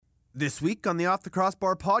This week on the Off the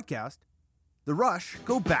Crossbar podcast, the Rush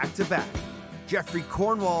go back-to-back. Jeffrey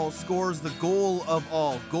Cornwall scores the goal of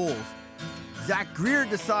all goals. Zach Greer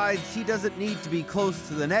decides he doesn't need to be close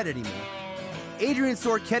to the net anymore. Adrian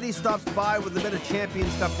Sorchetti stops by with a bit of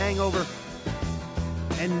Champions Cup hangover.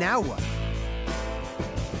 And now what?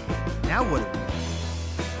 Now what do we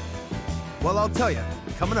do? Well, I'll tell you,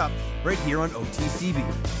 coming up right here on OTCB.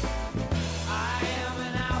 I am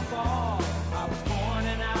an outlaw. I was born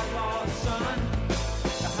an outlaw's son.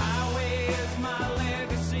 The highway is my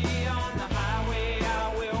legacy. On the highway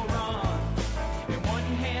I will run. In one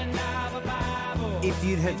hand I have a Bible. If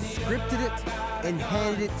you'd have scripted it and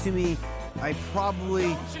handed it to me, I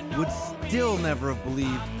probably would still never have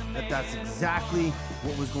believed that that's exactly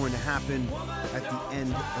what was going to happen at the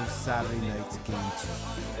end of Saturday night's Game 2.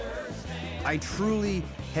 I truly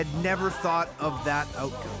had never thought of that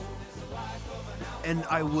outcome. And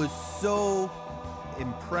I was so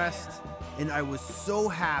impressed, and I was so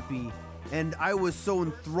happy, and I was so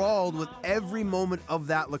enthralled with every moment of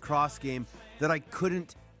that lacrosse game that I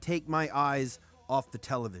couldn't take my eyes off the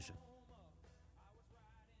television.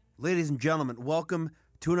 Ladies and gentlemen, welcome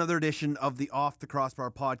to another edition of the Off the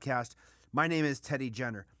Crossbar podcast. My name is Teddy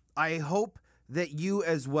Jenner. I hope that you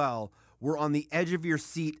as well were on the edge of your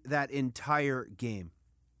seat that entire game.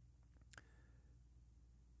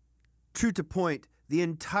 True to point, the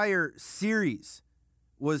entire series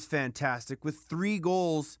was fantastic with 3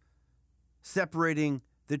 goals separating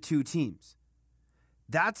the two teams.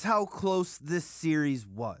 That's how close this series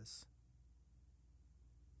was.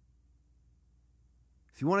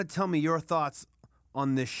 If you want to tell me your thoughts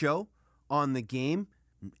on this show, on the game,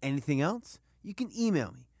 anything else, you can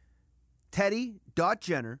email me,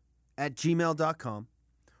 teddy.jenner@gmail.com,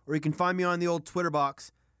 or you can find me on the old Twitter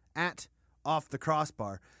box at Off the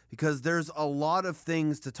Crossbar, because there's a lot of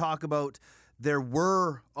things to talk about. There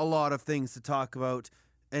were a lot of things to talk about,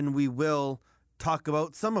 and we will talk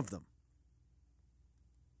about some of them.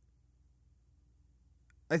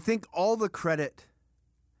 I think all the credit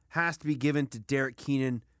has to be given to Derek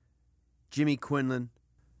Keenan, Jimmy Quinlan,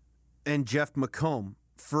 and Jeff McComb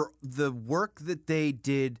for the work that they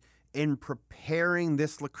did in preparing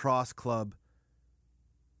this lacrosse club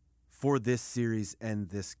for this series and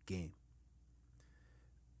this game.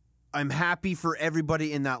 I'm happy for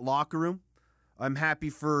everybody in that locker room. I'm happy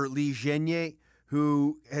for Lee Genier,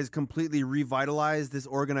 who has completely revitalized this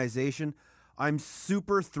organization. I'm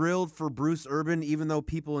super thrilled for Bruce Urban, even though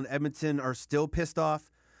people in Edmonton are still pissed off.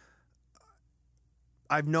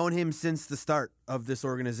 I've known him since the start of this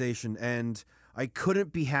organization, and I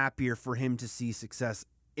couldn't be happier for him to see success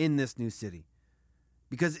in this new city,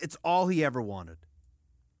 because it's all he ever wanted.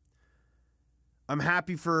 I'm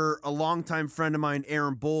happy for a longtime friend of mine,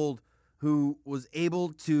 Aaron Bold, who was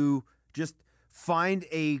able to just find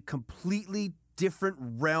a completely different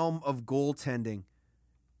realm of goaltending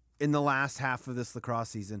in the last half of this lacrosse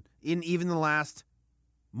season, in even the last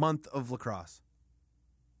month of lacrosse.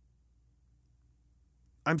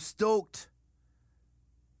 I'm stoked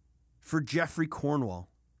for Jeffrey Cornwall,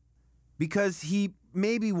 because he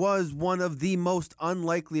maybe was one of the most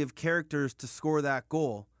unlikely of characters to score that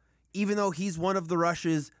goal, even though he's one of the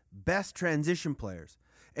Rush's best transition players.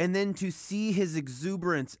 And then to see his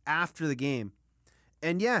exuberance after the game.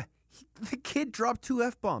 And yeah, the kid dropped 2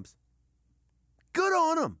 F-bombs. Good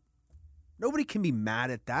on him. Nobody can be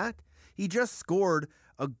mad at that. He just scored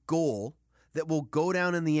a goal that will go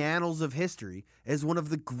down in the annals of history as one of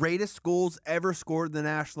the greatest goals ever scored in the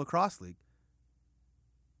National Lacrosse League.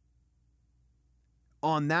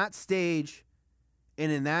 On that stage and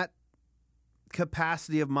in that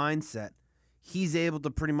capacity of mindset, he's able to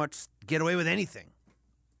pretty much get away with anything.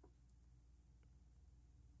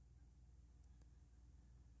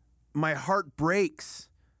 My heart breaks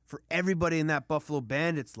for everybody in that Buffalo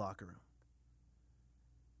Bandits locker room.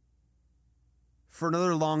 For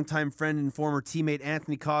another longtime friend and former teammate,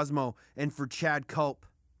 Anthony Cosmo, and for Chad Culp.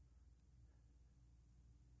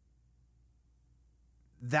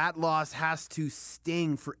 That loss has to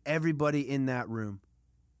sting for everybody in that room,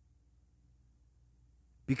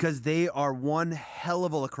 because they are one hell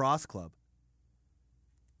of a lacrosse club.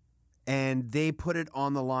 And they put it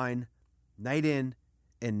on the line night in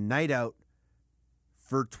and night out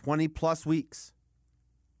for 20 plus weeks.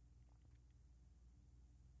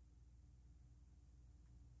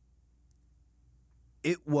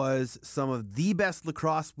 It was some of the best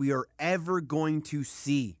lacrosse we are ever going to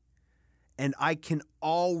see. And I can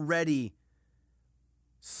already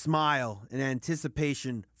smile in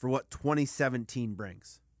anticipation for what 2017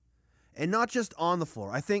 brings. And not just on the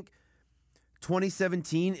floor. I think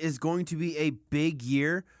 2017 is going to be a big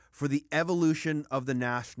year for the evolution of the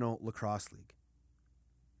National Lacrosse League.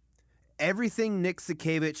 Everything Nick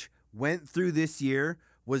Sakiewicz went through this year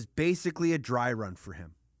was basically a dry run for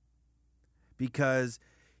him, because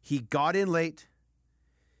he got in late.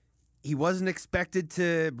 He wasn't expected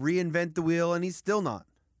to reinvent the wheel, and he's still not.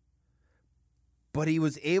 But he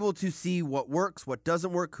was able to see what works, what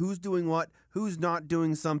doesn't work, who's doing what, who's not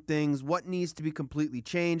doing some things, what needs to be completely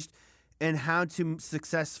changed, and how to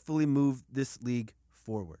successfully move this league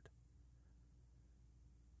forward.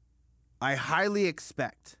 I highly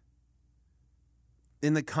expect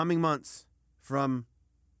in the coming months, from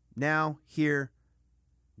now, here,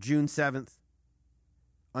 June 7th,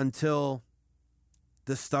 until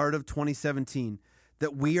the start of 2017,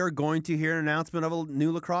 that we are going to hear an announcement of a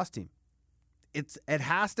new lacrosse team. It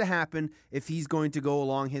has to happen if he's going to go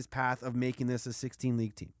along his path of making this a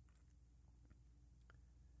 16-league team.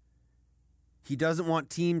 He doesn't want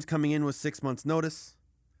teams coming in with 6 months' notice,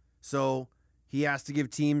 so he has to give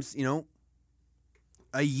teams,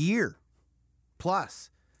 a year plus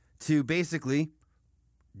to basically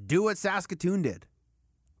do what Saskatoon did.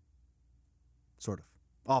 Sort of.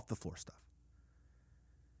 Off-the-floor stuff.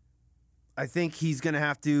 I think he's going to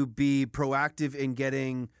have to be proactive in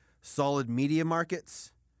getting solid media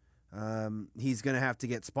markets. He's going to have to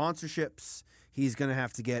get sponsorships. He's going to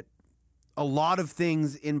have to get a lot of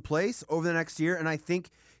things in place over the next year, and I think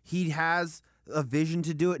he has a vision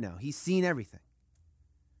to do it now. He's seen everything.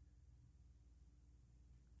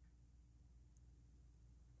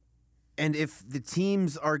 And if the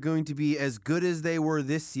teams are going to be as good as they were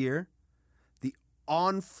this year, the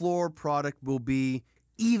on-floor product will be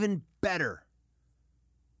even better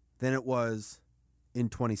than it was in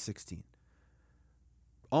 2016.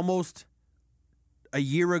 Almost a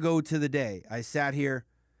year ago to the day, I sat here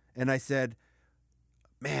and I said,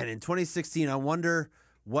 man, in 2016, I wonder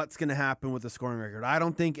what's going to happen with the scoring record. I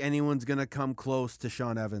don't think anyone's going to come close to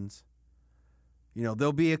Sean Evans.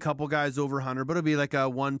 There'll be a couple guys over 100, but it'll be like a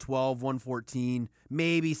 112, 114.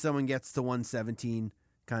 Maybe someone gets to 117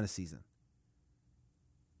 kind of season.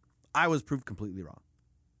 I was proved completely wrong.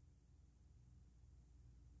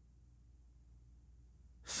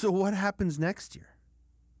 So what happens next year?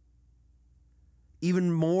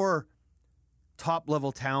 Even more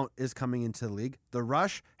top-level talent is coming into the league. The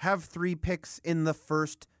Rush have 3 picks in the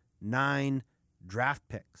first 9 draft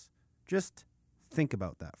picks. Just think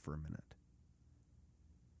about that for a minute.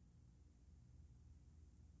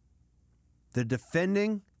 The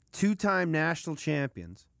defending 2-time national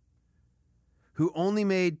champions, who only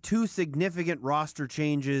made 2 significant roster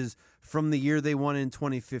changes from the year they won in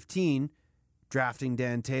 2015, drafting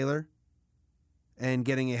Dan Taylor and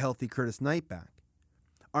getting a healthy Curtis Knight back,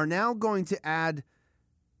 are now going to add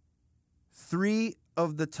 3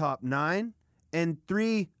 of the top 9 and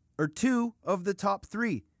 2 of the top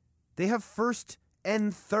 3. They have first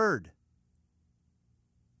and third.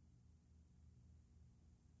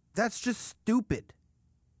 That's just stupid.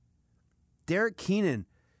 Derek Keenan,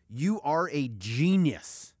 you are a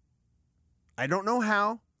genius. I don't know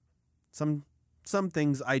how. Some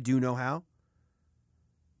things I do know how.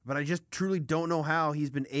 But I just truly don't know how he's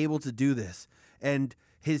been able to do this. And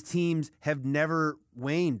his teams have never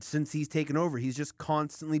waned since he's taken over. He's just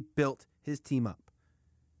constantly built his team up.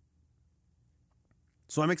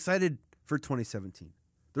 So I'm excited for 2017.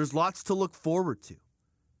 There's lots to look forward to.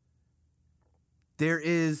 There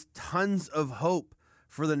is tons of hope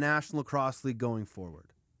for the National Lacrosse League going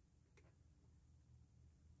forward.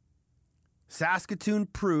 Saskatoon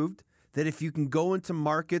proved that if you can go into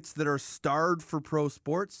markets that are starved for pro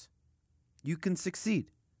sports, you can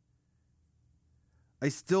succeed. I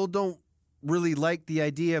still don't really like the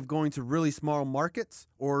idea of going to really small markets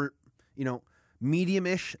or,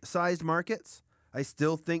 medium-ish sized markets. I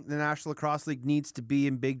still think the National Lacrosse League needs to be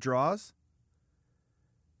in big draws.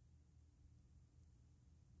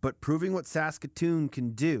 But proving what Saskatoon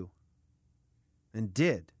can do and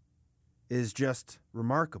did is just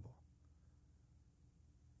remarkable.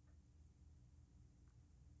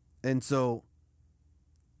 And so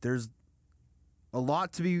there's a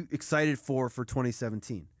lot to be excited for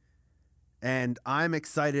 2017. And I'm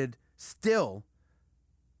excited still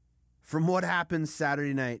from what happened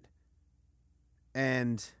Saturday night.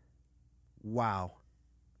 And wow.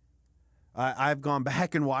 I've gone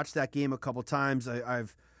back and watched that game a couple times.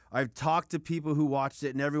 I've talked to people who watched it,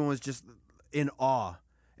 and everyone was just in awe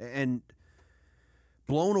and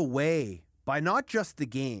blown away by not just the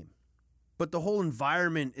game, but the whole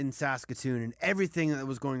environment in Saskatoon and everything that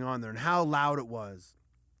was going on there and how loud it was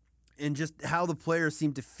and just how the players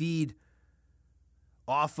seemed to feed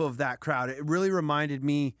off of that crowd. It really reminded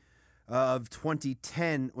me of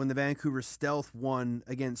 2010 when the Vancouver Stealth won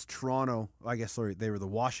against Toronto. I guess, sorry, they were the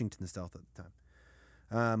Washington Stealth at the time.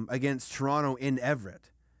 Against Toronto in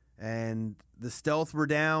Everett. And the Stealth were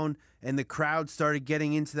down, and the crowd started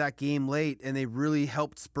getting into that game late, and they really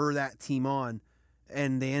helped spur that team on,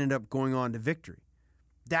 and they ended up going on to victory.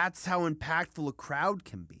 That's how impactful a crowd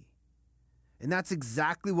can be. And that's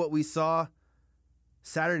exactly what we saw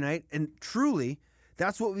Saturday night. And truly,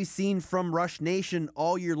 that's what we've seen from Rush Nation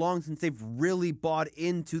all year long since they've really bought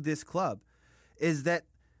into this club, is that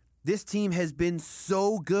this team has been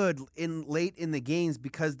so good late in the games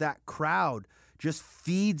because that crowd just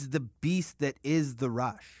feeds the beast that is the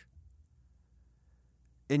Rush.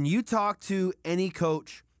 And you talk to any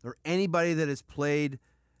coach or anybody that has played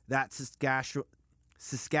that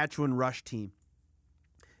Saskatchewan Rush team,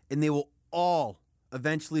 and they will all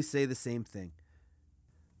eventually say the same thing,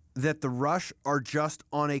 that the Rush are just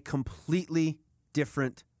on a completely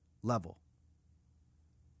different level.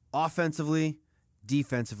 Offensively,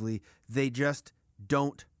 defensively, they just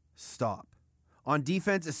don't stop. On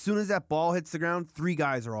defense, as soon as that ball hits the ground, 3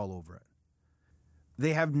 guys are all over it.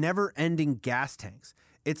 They have never-ending gas tanks.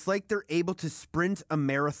 It's like they're able to sprint a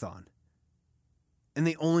marathon, and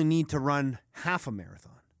they only need to run half a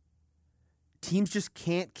marathon. Teams just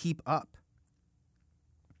can't keep up.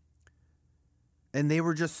 And they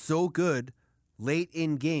were just so good late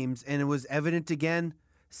in games, and it was evident again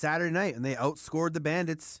Saturday night, and they outscored the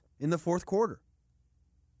Bandits in the fourth quarter.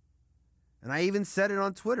 And I even said it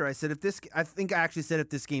on Twitter. I said, I think I actually said if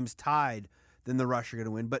this game's tied, then the Rush are going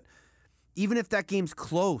to win. But even if that game's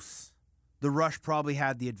close, the Rush probably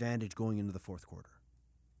had the advantage going into the fourth quarter.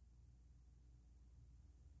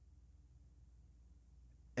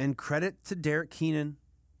 And credit to Derek Keenan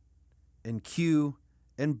and Q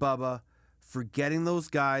and Bubba for getting those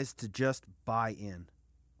guys to just buy in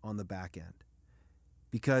on the back end.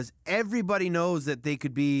 Because everybody knows that they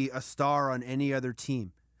could be a star on any other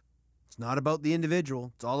team. It's not about the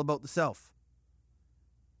individual. It's all about the self.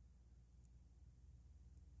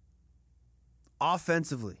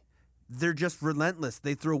 Offensively, they're just relentless.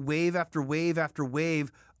 They throw wave after wave after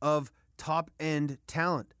wave of top-end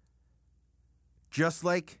talent. Just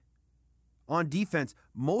like on defense,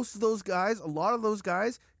 most of those guys, a lot of those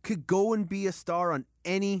guys, could go and be a star on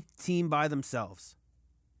any team by themselves.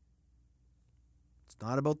 It's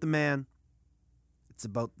not about the man. It's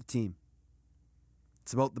about the team.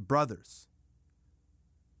 It's about the brothers.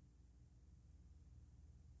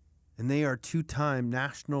 And they are 2-time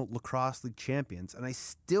National Lacrosse League champions, and I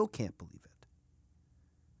still can't believe it.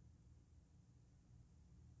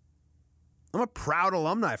 I'm a proud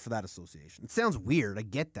alumni for that association. It sounds weird, I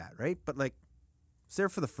get that, right? But I was there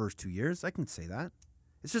for the first 2 years. I can say that.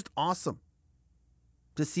 It's just awesome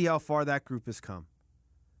to see how far that group has come.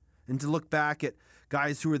 And to look back at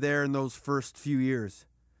guys who were there in those first few years.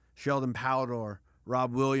 Sheldon Powdor,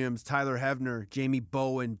 Rob Williams, Tyler Hevner, Jamie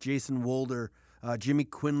Bowen, Jason Wolder, Jimmy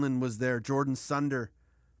Quinlan was there, Jordan Sunder.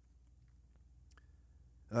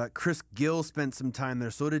 Chris Gill spent some time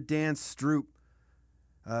there. So did Dan Stroop,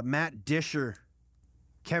 Matt Disher,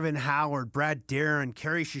 Kevin Howard, Brad Darren,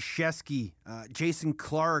 Kerry Krzyzewski, Jason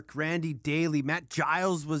Clark, Randy Daly, Matt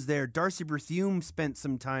Giles was there. Darcy Berthume spent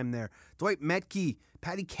some time there. Dwight Metke,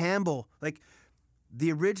 Patty Campbell.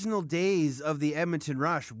 The original days of the Edmonton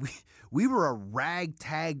Rush, we were a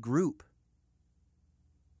ragtag group.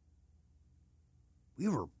 We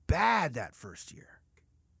were bad that first year.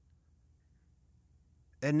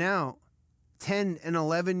 And now, 10 and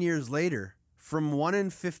 11 years later, from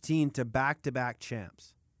 1-15 to back-to-back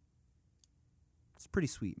champs. It's pretty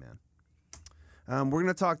sweet, man. We're going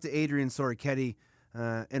to talk to Adrian Sorichetti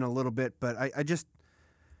in a little bit, but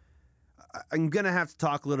I'm going to have to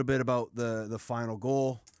talk a little bit about the final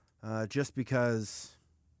goal, just because,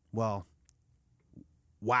 well,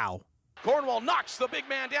 wow. Cornwall knocks the big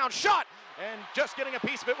man down, shot, and just getting a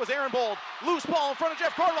piece of it was Aaron Bold. Loose ball in front of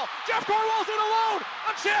Jeff Cornwall. Jeff Cornwall's in alone,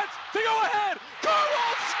 a chance to go ahead.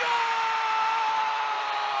 Cornwall scores!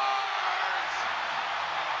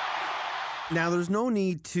 Now, there's no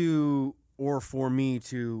need to, or for me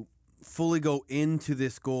to, fully go into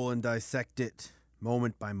this goal and dissect it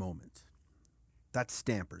moment by moment. That's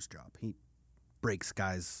Stamper's job. He breaks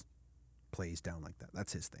guys' plays down like that.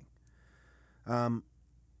 That's his thing.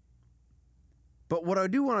 But what I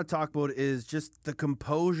do want to talk about is just the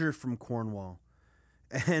composure from Cornwall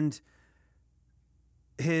and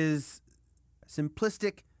his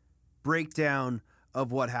simplistic breakdown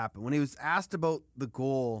of what happened. When he was asked about the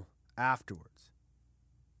goal afterwards,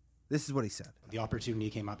 this is what he said. The opportunity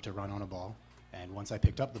came up to run on a ball, and once I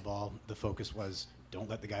picked up the ball, the focus was, don't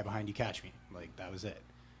let the guy behind you catch me. That was it.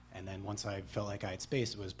 And then once I felt like I had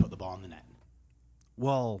space, it was put the ball in the net.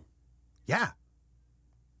 Well, yeah.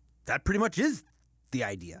 That pretty much is the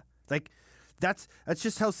idea. Like, that's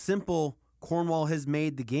just how simple Cornwall has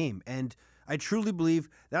made the game. And I truly believe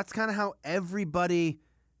that's kind of how everybody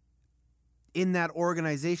in that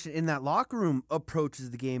organization, in that locker room,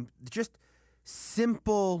 approaches the game. Just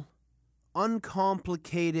simple,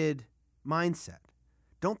 uncomplicated mindset.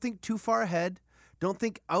 Don't think too far ahead. Don't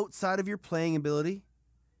think outside of your playing ability.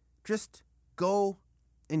 Just go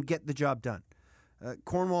and get the job done.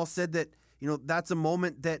 Cornwall said that, that's a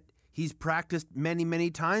moment that he's practiced many,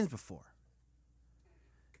 many times before.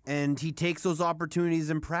 And he takes those opportunities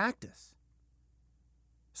in practice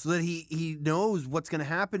so that he knows what's going to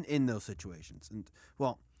happen in those situations. And,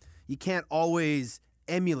 well, you can't always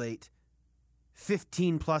emulate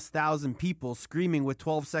 15+ thousand people screaming with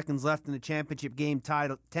 12 seconds left in a championship game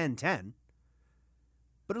tied 10-10.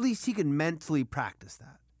 But at least he can mentally practice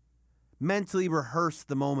that. Mentally rehearse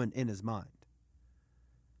the moment in his mind.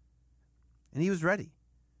 And he was ready.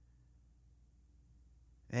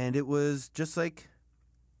 And it was just like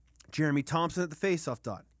Jeremy Thompson at the faceoff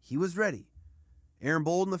dot. He was ready. Aaron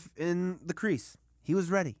Bold in the crease. He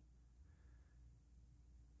was ready.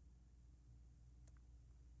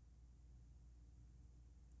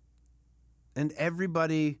 And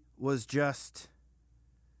everybody was just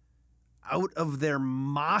out of their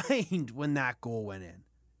mind when that goal went in.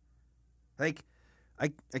 Like,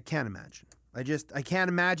 I can't imagine. I can't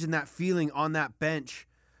imagine that feeling on that bench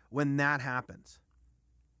when that happens.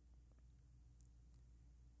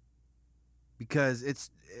 Because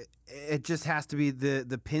it just has to be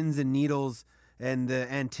the pins and needles and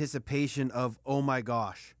the anticipation of, oh my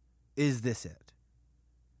gosh, is this it?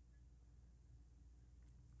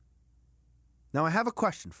 Now I have a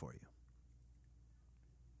question for you.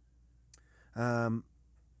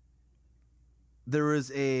 There was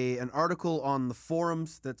an article on the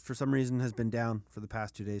forums that for some reason has been down for the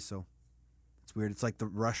past 2 days, so it's weird. It's like the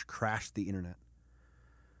Rush crashed the internet.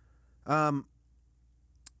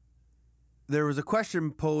 There was a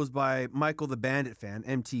question posed by Michael the Bandit fan,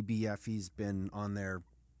 MTBF. He's been on there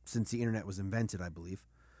since the internet was invented, I believe.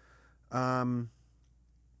 And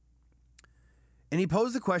he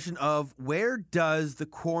posed the question of, where does the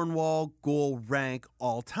Cornwall goal rank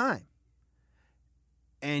all time?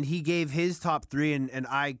 And he gave his top three, and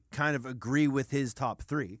I kind of agree with his top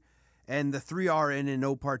three. And the three are in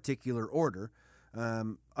no particular order,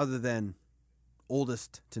 other than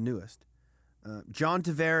oldest to newest. John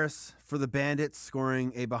Tavares for the Bandits,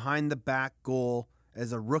 scoring a behind-the-back goal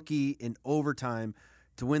as a rookie in overtime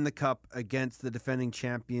to win the cup against the defending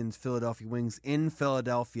champions Philadelphia Wings in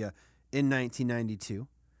Philadelphia in 1992.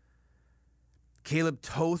 Caleb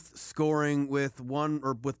Toth scoring with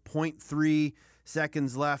 0.3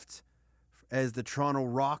 seconds left as the Toronto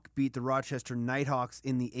Rock beat the Rochester Nighthawks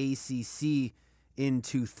in the ACC in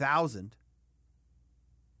 2000.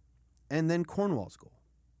 And then Cornwall's goal.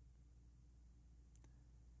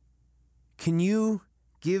 Can you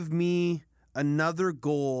give me another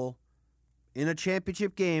goal in a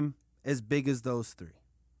championship game as big as those three?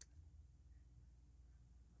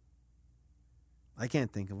 I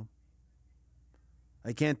can't think of them.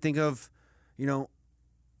 I can't think of,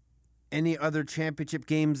 any other championship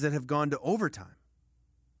games that have gone to overtime.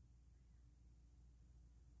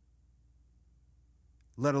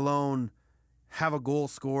 Let alone have a goal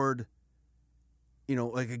scored,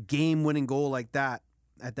 like a game-winning goal like that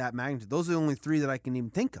at that magnitude. Those are the only three that I can even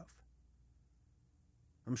think of.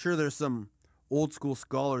 I'm sure there's some old school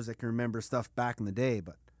scholars that can remember stuff back in the day,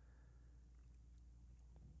 but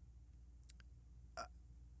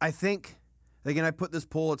I think, again, I put this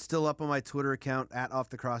poll, it's still up on my Twitter account,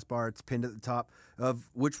 @OffTheCrossbar, it's pinned at the top, of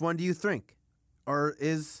which one do you think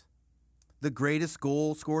is the greatest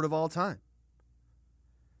goal scored of all time?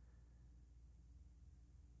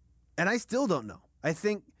 And I still don't know. I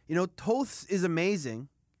think, Toth's is amazing,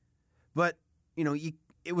 but,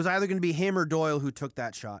 it was either going to be him or Doyle who took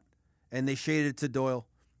that shot, and they shaded it to Doyle,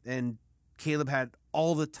 and Caleb had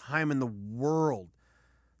all the time in the world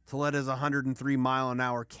to let his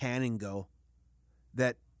 103-mile-an-hour cannon go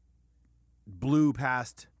that blew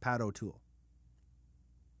past Pat O'Toole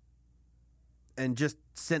and just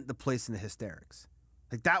sent the place into hysterics.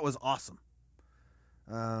 Like, that was awesome.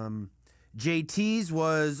 JT's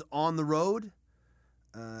was on the road.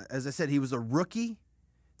 As I said, he was a rookie.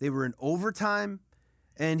 They were in overtime,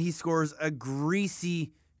 and he scores a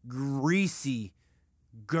greasy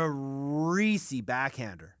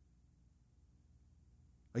backhander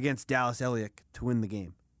against Dallas Elliott to win the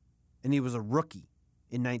game. And he was a rookie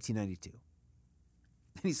in 1992.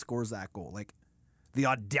 And he scores that goal. Like, the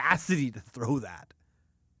audacity to throw that.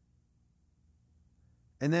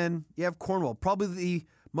 And then you have Cornwall, probably the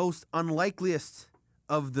most unlikeliest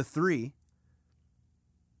of the three.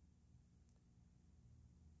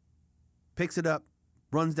 Picks it up,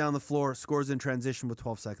 runs down the floor, scores in transition with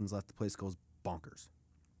 12 seconds left. The place goes bonkers.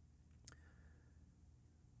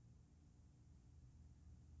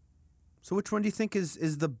 So which one do you think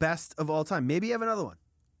is the best of all time? Maybe you have another one.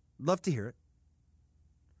 Love to hear it.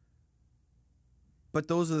 But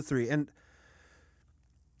those are the three. And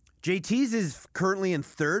JT's is currently in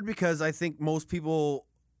third because I think most people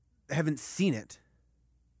haven't seen it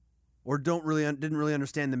or didn't really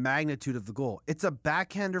understand the magnitude of the goal. It's a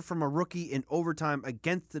backhander from a rookie in overtime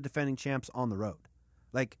against the defending champs on the road.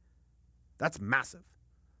 Like, that's massive.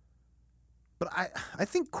 But I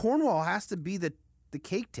think Cornwall has to be the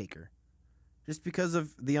cake taker just because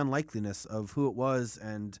of the unlikeliness of who it was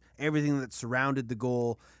and everything that surrounded the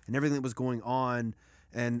goal and everything that was going on.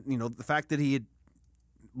 And, you know, the fact that he had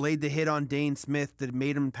laid the hit on Dane Smith that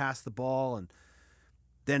made him pass the ball and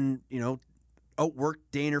then, you know, outworked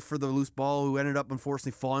Daner for the loose ball, who ended up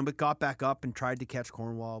unfortunately falling, but got back up and tried to catch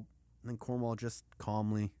Cornwall. And then Cornwall just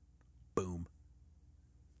calmly, boom.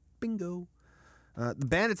 Bingo. The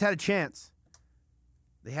Bandits had a chance.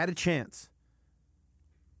 They had a chance.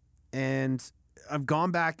 And I've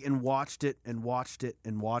gone back and watched it and watched it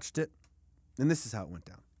and watched it. And this is how it went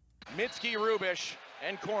down. Mitski, Rubish,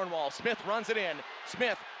 and Cornwall. Smith runs it in.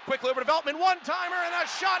 Smith quickly over to Veltman. One-timer and a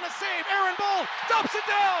shot and a save. Aaron Bold dumps it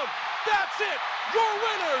down. That's it. Your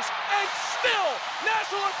winners and still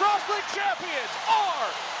National Lacrosse League champions are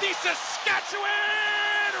the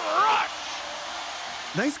Saskatchewan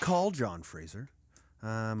Rush. Nice call, John Fraser.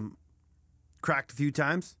 Cracked a few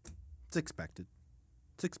times. It's expected.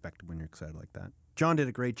 It's expected when you're excited like that. John did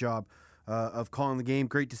a great job of calling the game.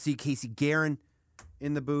 Great to see Casey Guerin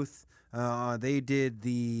in the booth. They did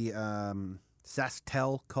the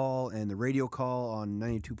SaskTel call and the radio call on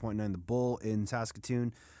 92.9 The Bull in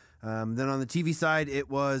Saskatoon. Then on the TV side, it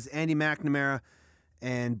was Andy McNamara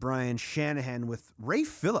and Brian Shanahan with Ray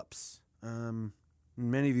Phillips.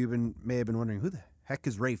 Many of you may have been wondering, who the heck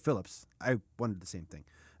is Ray Phillips? I wondered the same thing.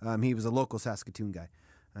 He was a local Saskatoon guy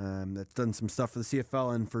that's done some stuff for the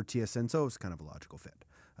CFL and for TSN, so it was kind of a logical fit.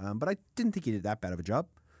 But I didn't think he did that bad of a job.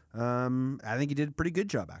 I think he did a pretty good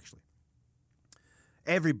job, actually.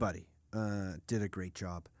 Everybody did a great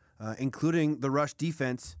job, including the Rush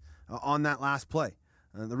defense on that last play.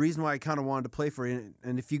 The reason why I kind of wanted to play for you,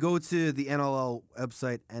 and if you go to the NLL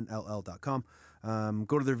website, nll.com,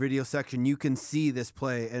 go to their video section, you can see this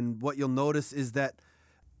play. And what you'll notice is that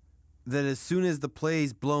as soon as the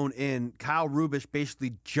play's blown in, Kyle Rubish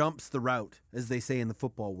basically jumps the route, as they say in the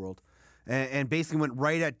football world, and basically went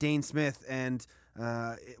right at Dane Smith. And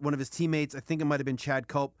one of his teammates, I think it might have been Chad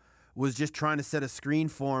Culp, was just trying to set a screen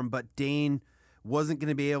for him, but Dane wasn't going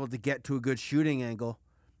to be able to get to a good shooting angle.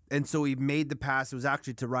 And so he made the pass. It was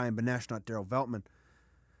actually to Ryan Benesh, not Daryl Veltman,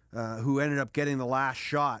 who ended up getting the last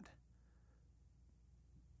shot.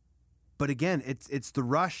 But again, it's the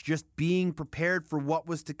Rush just being prepared for what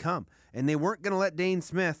was to come. And they weren't going to let Dane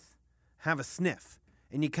Smith have a sniff.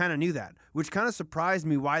 And you kind of knew that, which kind of surprised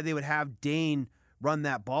me why they would have Dane run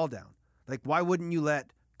that ball down. Like, why wouldn't you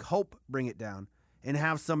let Cope bring it down and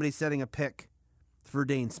have somebody setting a pick for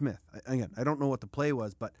Dane Smith? Again, I don't know what the play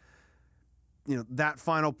was, but you know, that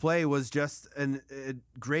final play was just a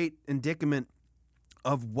great indicament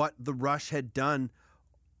of what the Rush had done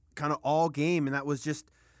kind of all game, and that was just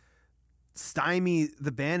stymie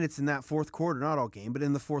the Bandits in that fourth quarter. Not all game, but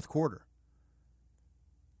in the fourth quarter.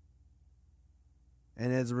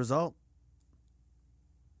 And as a result,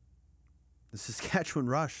 the Saskatchewan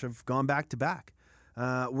Rush have gone back to back.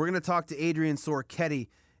 We're going to talk to Adrian Sorchetti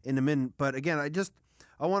in a minute, but again,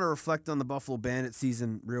 I want to reflect on the Buffalo Bandit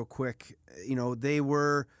season real quick. You know, they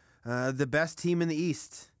were the best team in the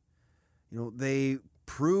East. You know, they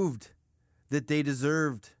proved that they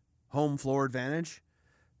deserved home floor advantage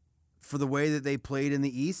for the way that they played in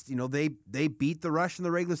the East. You know, they beat the Rush in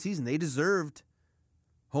the regular season. They deserved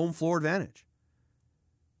home floor advantage.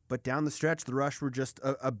 But down the stretch, the Rush were just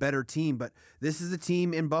a better team. But this is a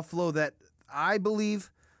team in Buffalo that I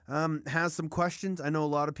believe has some questions. I know a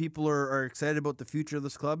lot of people are excited about the future of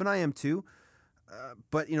this club, and I am too.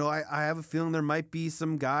 But, you know, I have a feeling there might be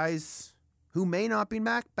some guys who may not be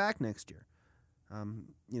back next year.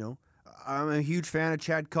 You know, I'm a huge fan of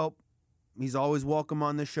Chad Culp. He's always welcome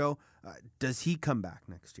on this show. Does he come back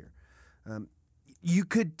next year? You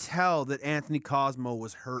could tell that Anthony Cosmo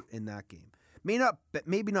was hurt in that game.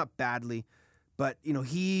 Maybe not badly, but, you know,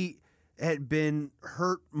 he had been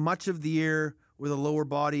hurt much of the year with a lower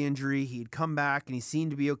body injury. He'd come back and he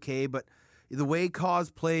seemed to be okay, but the way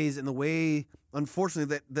Cos plays and the way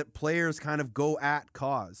unfortunately, that players kind of go at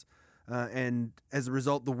Cause. And as a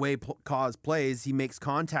result, the way Cause plays, he makes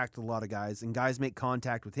contact with a lot of guys, and guys make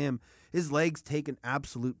contact with him. His legs take an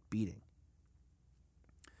absolute beating.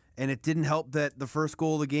 And it didn't help that the first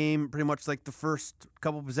goal of the game, pretty much like the first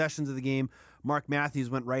couple possessions of the game, Mark Matthews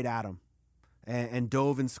went right at him and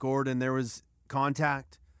dove and scored, and there was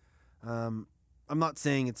contact. I'm not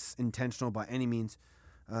saying it's intentional by any means.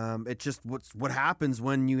 It's just what happens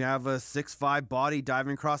when you have a 6'5" body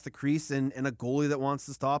diving across the crease and a goalie that wants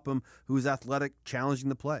to stop him, who's athletic, challenging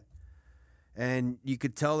the play. And you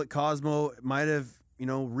could tell that Cosmo might have,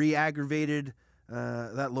 re-aggravated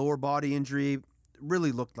that lower body injury. It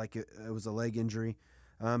really looked like it was a leg injury.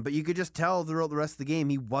 But you could just tell throughout the rest of the game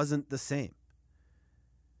he wasn't the same.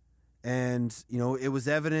 And, it was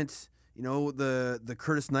evident, the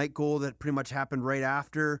Curtis Knight goal that pretty much happened right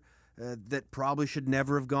after, that probably should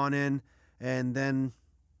never have gone in. And then,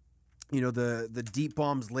 the deep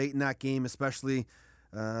bombs late in that game, especially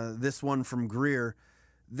this one from Greer,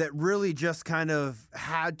 that really just kind of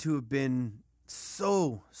had to have been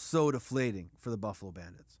so deflating for the Buffalo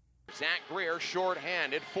Bandits. Zach Greer,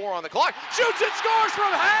 short-handed, 4 on the clock, shoots and scores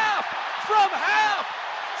from half! From half!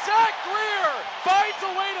 Zach Greer finds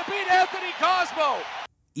a way to beat Anthony Cosmo!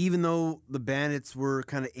 Even though the Bandits were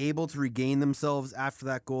kind of able to regain themselves after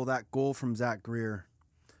that goal from Zach Greer,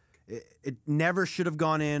 it never should have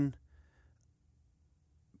gone in,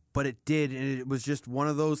 but it did, and it was just one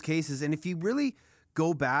of those cases. And if you really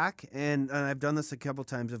go back, and I've done this a couple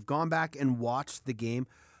times, I've gone back and watched the game,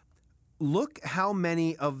 look how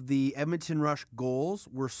many of the Edmonton Rush goals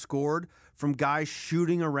were scored from guys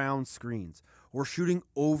shooting around screens or shooting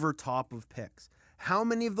over top of picks. How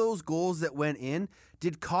many of those goals that went in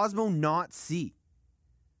did Cosmo not see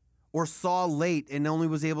or saw late and only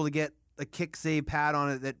was able to get a kick save pad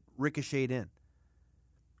on it that ricocheted in?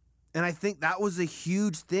 And I think that was a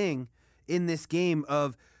huge thing in this game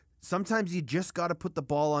of sometimes you just got to put the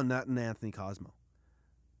ball on net and Anthony Cosmo.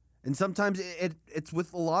 And sometimes it's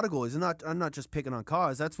with a lot of goalies. I'm not just picking on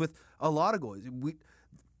Cause. That's with a lot of goalies.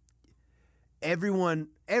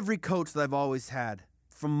 Every coach that I've always had,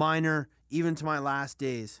 from minor even to my last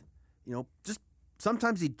days, just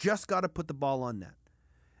sometimes you just got to put the ball on net.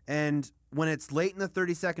 And when it's late in the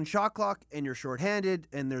 30-second shot clock and you're shorthanded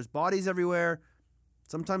and there's bodies everywhere,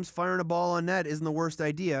 sometimes firing a ball on net isn't the worst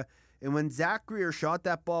idea. And when Zach Greer shot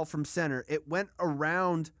that ball from center, it went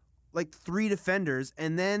around like 3 defenders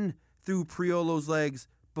and then through Priolo's legs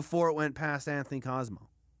before it went past Anthony Cosmo.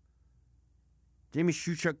 Jamie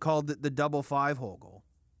Shuchuk called it the double 5-hole goal.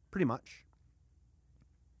 Pretty much.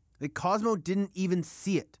 Like Cosmo didn't even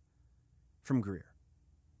see it from Greer.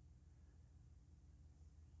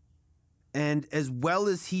 And as well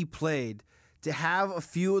as he played, to have a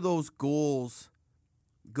few of those goals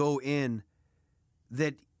go in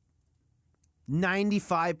that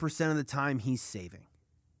 95% of the time he's saving.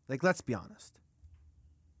 Like, let's be honest.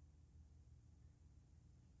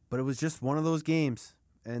 But it was just one of those games.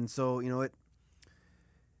 And so,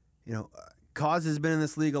 Cause has been in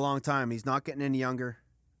this league a long time. He's not getting any younger.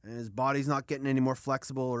 And his body's not getting any more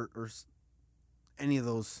flexible or any of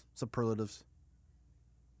those superlatives.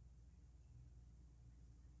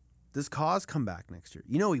 Does Cause come back next year?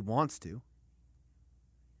 He wants to.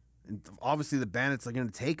 And obviously the Bandits are going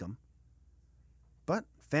to take him. But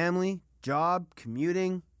family, job,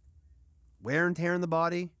 commuting, wear and tear in the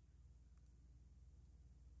body.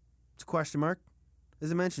 It's a question mark.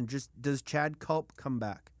 As I mentioned, just does Chad Culp come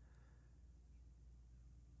back?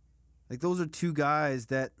 Like, those are two guys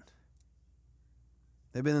that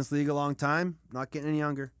they've been in this league a long time, not getting any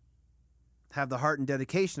younger. Have the heart and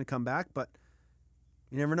dedication to come back, but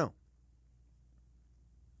you never know.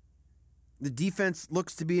 The defense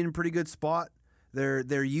looks to be in a pretty good spot.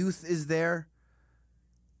 Their youth is there.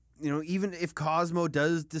 Even if Cosmo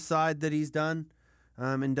does decide that he's done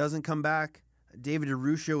and doesn't come back, David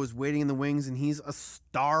Arusha is waiting in the wings, and he's a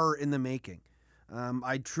star in the making.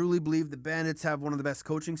 I truly believe the Bandits have one of the best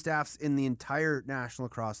coaching staffs in the entire National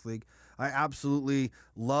Lacrosse League. I absolutely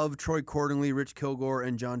love Troy Cordingley, Rich Kilgore,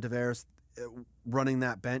 and John Tavares running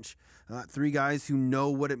that bench. 3 guys who know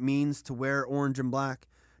what it means to wear orange and black,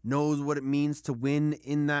 knows what it means to win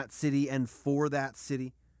in that city and for that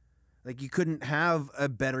city. Like, you couldn't have a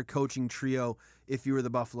better coaching trio if you were the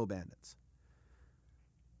Buffalo Bandits.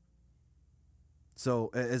 So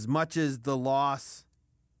as much as the loss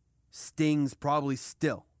stings probably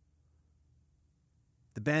still,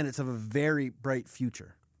 the Bandits have a very bright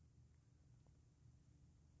future.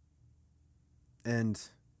 And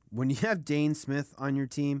when you have Dane Smith on your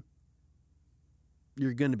team,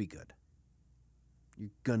 you're going to be good. You're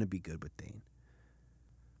going to be good with Dane.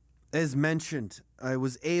 as mentioned, I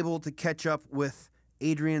was able to catch up with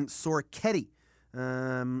Adrian Sorocchetti.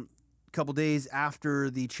 A couple days after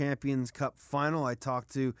the Champions Cup final, I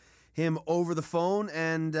talked to him over the phone,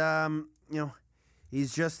 and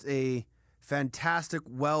he's just a fantastic,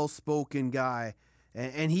 well-spoken guy.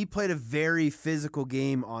 And he played a very physical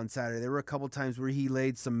game on Saturday. There were a couple times where he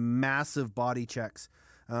laid some massive body checks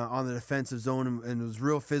on the defensive zone and was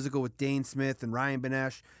real physical with Dane Smith and Ryan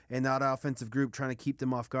Benesh and that offensive group trying to keep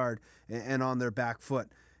them off guard and on their back foot.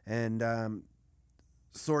 And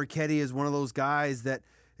Sorocchetti is one of those guys that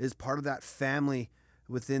is part of that family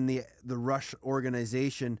within the Rush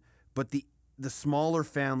organization, but the smaller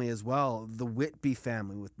family as well, the Whitby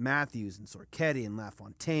family with Matthews and Sorocchetti and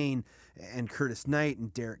LaFontaine and Curtis Knight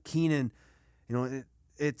and Derek Keenan.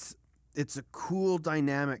 It's a cool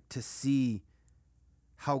dynamic to see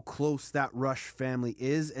how close that Rush family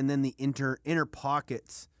is, and then the inner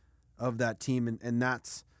pockets of that team, and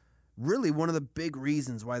that's really one of the big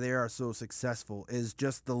reasons why they are so successful is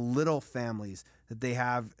just the little families that they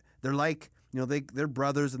have. They're like, they're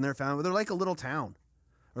brothers and their family. They're like a little town,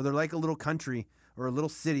 or they're like a little country or a little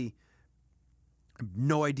city. I have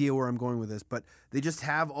no idea where I'm going with this, but they just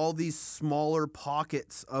have all these smaller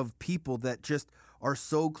pockets of people that just are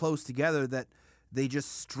so close together that they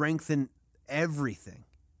just strengthen everything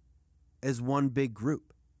as one big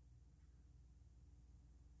group.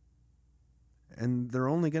 And they're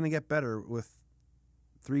only going to get better with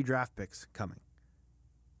 3 draft picks coming.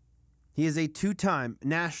 He is a 2-time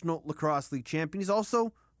National Lacrosse League champion. He's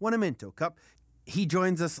also won a Minto Cup. He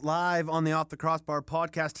joins us live on the Off the Crossbar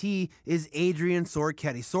podcast. He is Adrian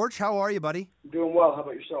Sorocchetti. Sorch, how are you, buddy? Doing well. How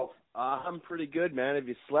about yourself? I'm pretty good, man. Have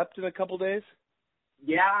you slept in a couple days?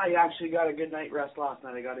 Yeah, I actually got a good night rest last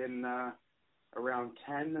night. I got in around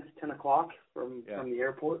 10 o'clock from the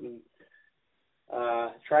airport and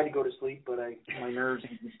tried to go to sleep, but my nerves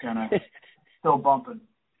are just kind of still bumping.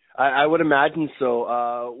 I would imagine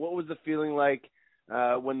so. What was the feeling like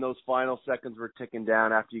when those final seconds were ticking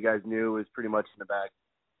down after you guys knew it was pretty much in the bag?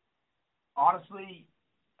 Honestly,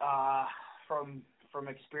 from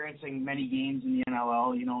experiencing many games in the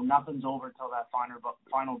NLL, nothing's over until that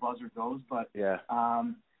final buzzer goes. But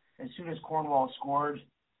as soon as Cornwall scored,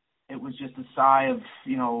 it was just a sigh of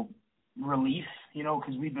relief,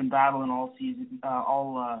 because we've been battling all season,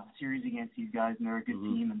 all series against these guys, and they're a good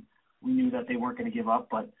team, and we knew that they weren't going to give up.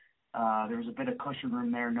 But there was a bit of cushion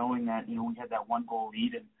room there, knowing that we had that 1-goal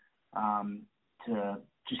lead, and to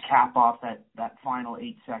just cap off that final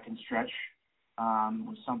 8-second stretch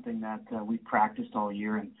was something that we've practiced all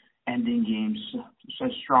year, and ending games so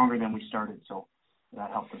stronger than we started. So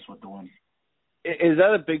that helped us with the win. Is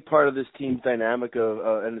that a big part of this team's dynamic of,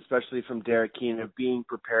 and especially from Derek Keenan, of being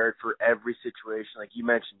prepared for every situation? Like you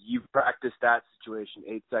mentioned, you've practiced that situation,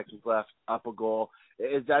 8 seconds left, up a goal.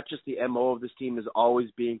 Is that just the MO of this team, is always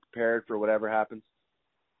being prepared for whatever happens?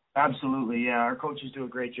 Absolutely, yeah. Our coaches do a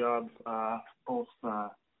great job, both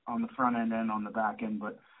on the front end and on the back end.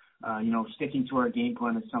 But, sticking to our game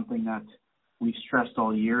plan is something that we've stressed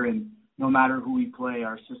all year. And no matter who we play,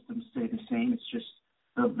 our systems stay the same. It's just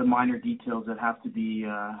the minor details that have to be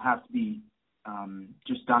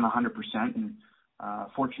just done 100%. And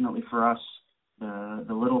fortunately for us, the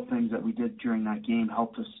little things that we did during that game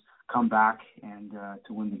helped us come back and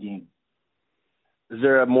to win the game. Is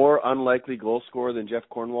there a more unlikely goal scorer than Jeff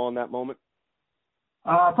Cornwall in that moment?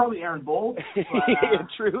 Probably Aaron Bold. But,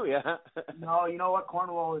 True, yeah. No, you know what?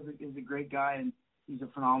 Cornwall is a great guy, and he's a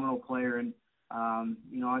phenomenal player. And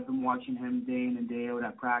I've been watching him day in and day out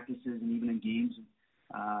at practices and even in games.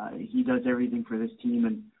 He does everything for this team,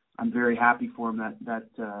 and I'm very happy for him that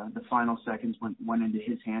the final seconds went into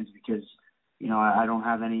his hands, because I don't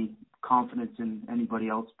have any confidence in anybody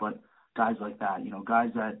else but guys like that. Guys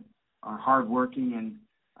that are hardworking,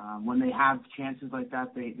 and when they have chances like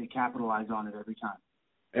that, they capitalize on it every time.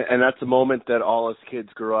 And that's a moment that all us kids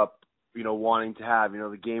grew up, wanting to have.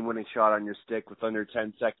 The game-winning shot on your stick with under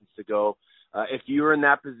 10 seconds to go. If you were in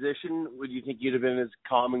that position, would you think you'd have been as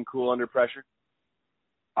calm and cool under pressure?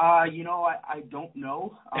 I don't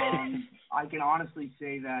know. I can honestly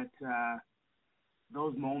say that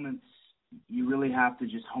those moments, you really have to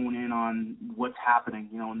just hone in on what's happening.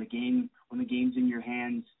 In the game, when the game's in your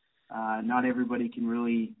hands, not everybody can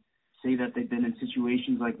really say that they've been in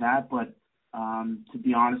situations like that. But to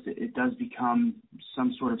be honest, it does become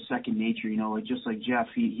some sort of second nature. Just like Jeff,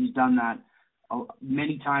 he's done that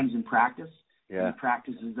many times in practice. Yeah. He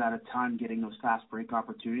practices that a ton, getting those fast break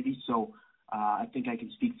opportunities. So I think I can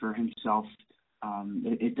speak for himself.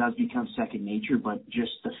 It does become second nature, but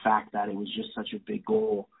just the fact that it was just such a big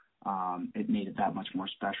goal, it made it that much more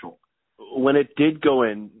special. When it did go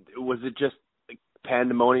in, was it just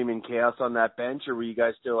pandemonium and chaos on that bench, or were you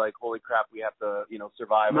guys still like, holy crap, we have to,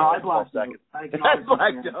 survive? No, I blacked out. I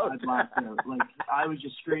blacked out. I blacked out. Like, I was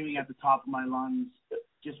just screaming at the top of my lungs.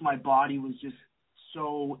 Just my body was just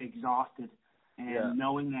so exhausted. And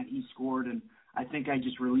knowing that he scored, and I think I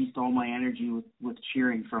just released all my energy with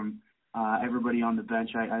cheering from everybody on the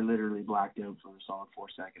bench. I literally blacked out for a solid 4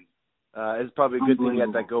 seconds. It's probably a good thing you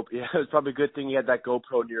had that GoPro. Yeah, it was probably a good thing you had that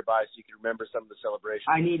GoPro nearby so you could remember some of the celebrations.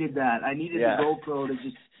 I needed that. I needed the GoPro to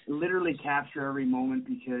just literally capture every moment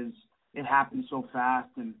because it happened so fast,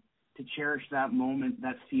 and to cherish that moment,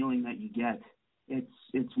 that feeling that you get.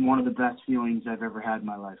 It's one of the best feelings I've ever had in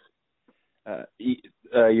my life.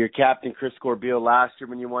 Your captain, Chris Corbeil, last year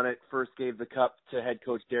when you won it, first gave the cup to head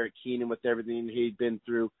coach Derek Keenan with everything he'd been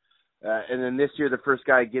through. And then this year, the first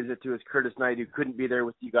guy gives it to is Curtis Knight, who couldn't be there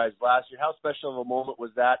with you guys last year. How special of a moment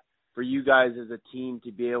was that for you guys as a team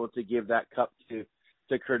to be able to give that cup to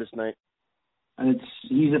Curtis Knight?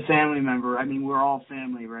 He's a family member. I mean, we're all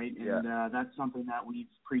family, right? And that's something that we've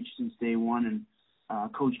preached since day one.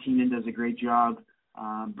 And Coach Keenan does a great job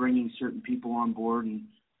bringing certain people on board. And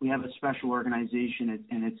we have a special organization,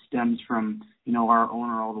 and it stems from, our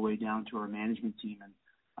owner all the way down to our management team. And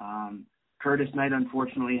Curtis Knight,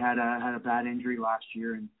 unfortunately, had a bad injury last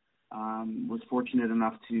year, and was fortunate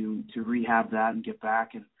enough to rehab that and get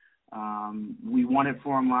back. And we won it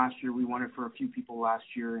for him last year. We won it for a few people last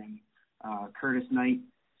year. And Curtis Knight,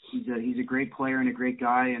 he's a great player and a great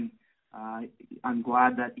guy. And I'm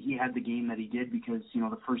glad that he had the game that he did because,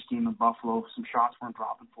 the first game in Buffalo, some shots weren't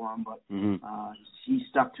dropping for him. But he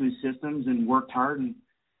stuck to his systems and worked hard, and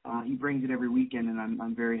he brings it every weekend. And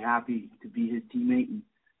I'm very happy to be his teammate and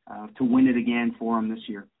to win it again for him this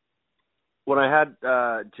year. When I had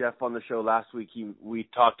Jeff on the show last week, we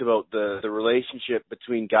talked about the relationship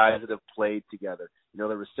between guys that have played together. There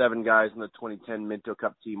were 7 guys in the 2010 Minto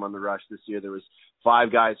Cup team on the Rush this year. There was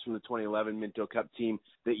 5 guys from the 2011 Minto Cup team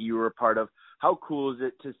that you were a part of. How cool is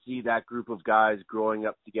it to see that group of guys growing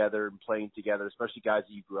up together and playing together, especially guys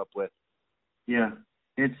that you grew up with? Yeah,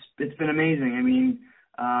 it's been amazing. I mean,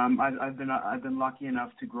 I've been lucky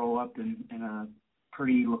enough to grow up in a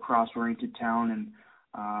pretty lacrosse-oriented town,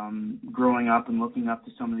 and growing up and looking up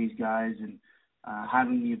to some of these guys and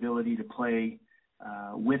having the ability to play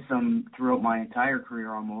with them throughout my entire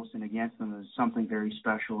career almost and against them is something very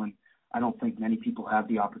special. And I don't think many people have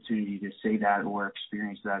the opportunity to say that or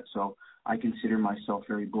experience that. So I consider myself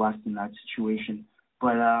very blessed in that situation.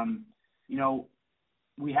 But,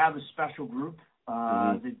 we have a special group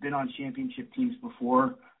that's been on championship teams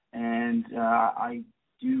before, and I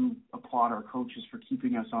do applaud our coaches for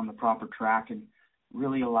keeping us on the proper track and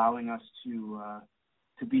really allowing us to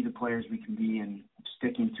be the players we can be and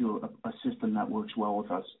sticking to a system that works well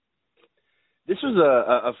with us. This was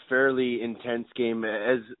a fairly intense game,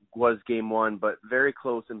 as was game 1, but very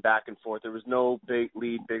close and back and forth. There was no big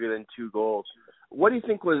lead bigger than 2 goals. What do you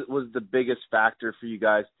think was the biggest factor for you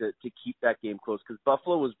guys to keep that game close? Because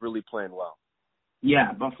Buffalo was really playing well.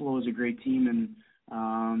 Yeah, Buffalo was a great team, and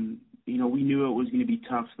we knew it was going to be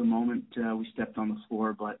tough the moment we stepped on the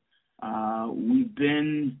floor, but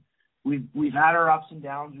we've had our ups and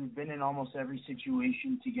downs. We've been in almost every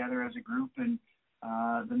situation together as a group, and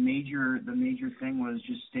the major thing was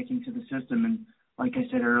just sticking to the system. And like I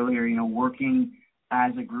said earlier, working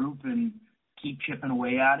as a group and keep chipping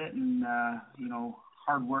away at it. And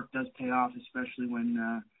hard work does pay off, especially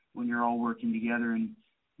when you're all working together and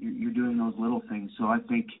you're doing those little things. So I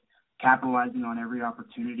think capitalizing on every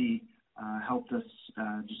opportunity helped us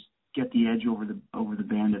just get the edge over the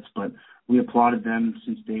Bandits. But we applauded them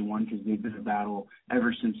since day one because they've been a battle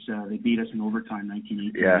ever since they beat us in overtime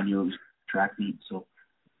 1918. Yeah. And it was track meet. So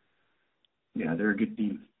yeah, they're a good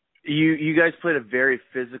team. You guys played a very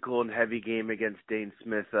physical and heavy game against Dane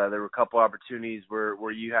Smith. There were a couple opportunities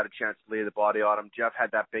where you had a chance to lay the body on him. Jeff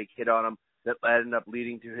had that big hit on him that ended up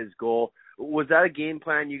leading to his goal. Was that a game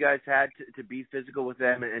plan you guys had to be physical with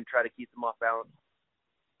them and try to keep them off balance?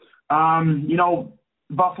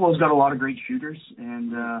 Buffalo's got a lot of great shooters,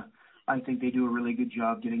 and I think they do a really good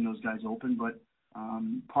job getting those guys open. But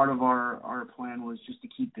part of our plan was just to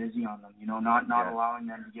keep busy on them, not allowing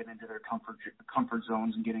them to get into their comfort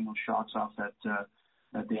zones and getting those shots off that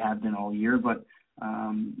they have been all year. But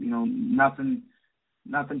nothing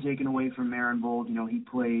taken away from Aaron Bold. He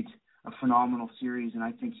played a phenomenal series, and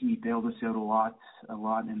I think he bailed us out a lot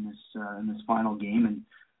in this final game, and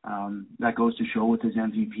that goes to show with his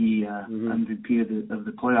MVP of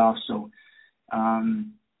the playoffs. So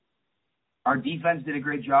our defense did a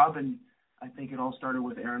great job, and I think it all started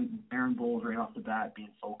with Aaron Bold right off the bat being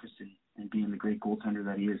focused and being the great goaltender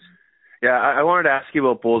that he is. Yeah, I wanted to ask you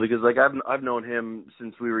about Boldy because like I've known him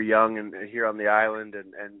since we were young and here on the island,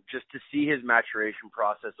 and just to see his maturation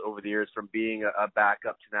process over the years from being a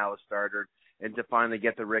backup to now a starter, and to finally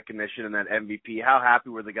get the recognition and that MVP. How happy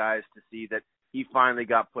were the guys to see that he finally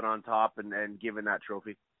got put on top and given that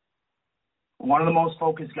trophy? One of the most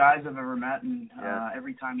focused guys I've ever met, and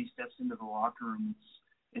every time he steps into the locker room,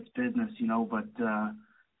 it's business, you know. But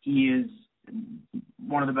he is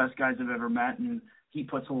one of the best guys I've ever met, and he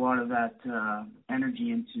puts a lot of that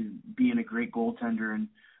energy into being a great goaltender and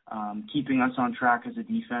keeping us on track as a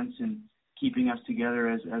defense and keeping us together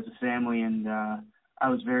as a family. And I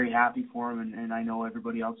was very happy for him, and I know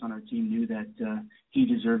everybody else on our team knew that he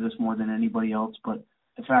deserved this more than anybody else. But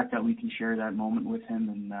the fact that we can share that moment with him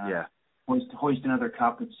and hoist another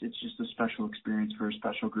cup, it's just a special experience for a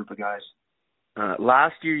special group of guys.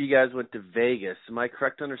 Last year you guys went to Vegas. Am I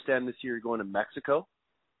correct to understand this year you're going to Mexico?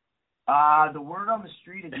 The word on the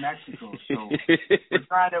street is Mexico, so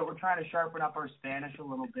we're trying to sharpen up our Spanish a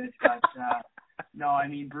little bit. But no, I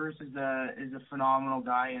mean Bruce is a phenomenal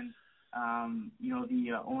guy, and you know,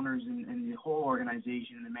 the owners and the whole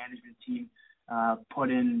organization and the management team put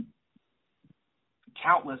in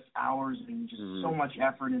countless hours and just so much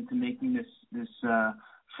effort into making this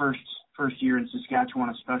first year in Saskatchewan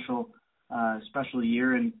a special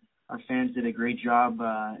year, and our fans did a great job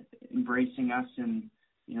embracing us and,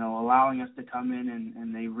 you know, allowing us to come in,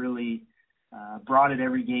 and they really brought it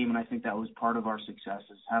every game, and I think that was part of our success,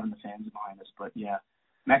 is having the fans behind us. But yeah,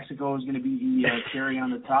 Mexico is going to be the cherry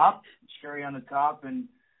on the top, and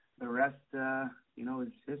the rest, you know, is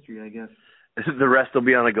history, I guess. The rest will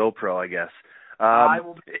be on a GoPro, I guess. I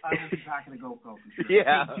will be packing a GoPro for sure.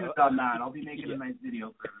 Yeah. Stay tuned on that. I'll be making a nice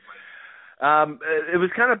video for everybody. It was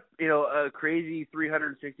kind of, you know, a crazy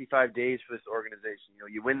 365 days for this organization. You know,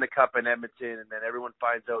 you win the cup in Edmonton, and then everyone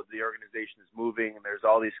finds out the organization is moving, and there's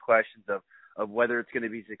all these questions of whether it's going to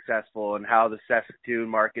be successful and how the Saskatoon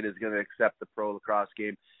market is going to accept the pro lacrosse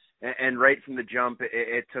game. And right from the jump,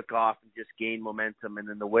 it took off and just gained momentum. And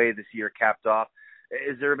then the way this year capped off,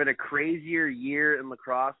 has there been a crazier year in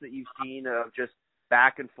lacrosse that you've seen of just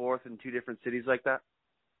back and forth in two different cities like that?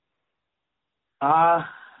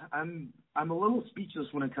 I'm a little speechless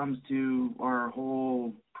when it comes to our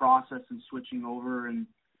whole process and switching over. And,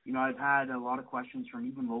 you know, I've had a lot of questions from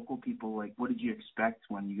even local people, like, what did you expect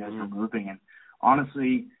when you guys were moving? And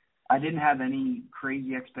honestly, I didn't have any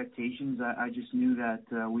crazy expectations. I just knew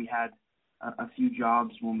that we had a few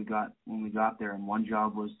jobs when we got there, and one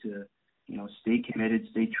job was to, you know, stay committed,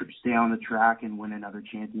 stay on the track and win another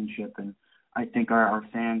championship. And I think our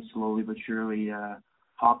fans slowly but surely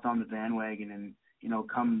hopped on the bandwagon, and, you know,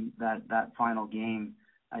 come that final game,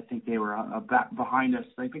 I think they were back behind us.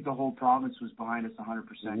 I think the whole province was behind us 100%,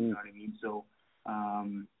 you know what I mean? So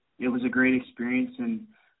it was a great experience, and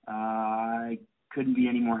I couldn't be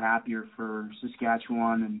any more happier for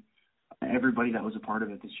Saskatchewan and everybody that was a part of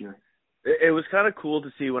it this year. It was kind of cool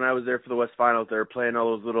to see when I was there for the West Finals. They were playing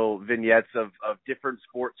all those little vignettes of different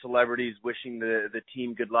sports celebrities wishing the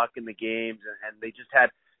team good luck in the games, and they just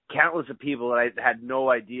had countless of people that I had no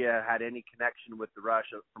idea had any connection with the Rush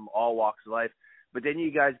from all walks of life. But then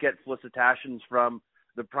you guys get felicitations from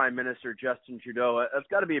the Prime Minister, Justin Trudeau. It's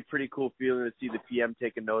got to be a pretty cool feeling to see the PM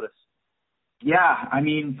taking notice. Yeah, I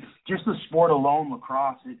mean, just the sport alone,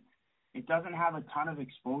 lacrosse, it doesn't have a ton of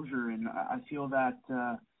exposure, and I feel that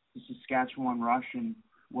the Saskatchewan Rush and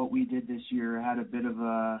what we did this year had a bit of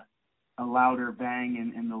a louder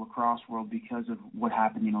bang in the lacrosse world because of what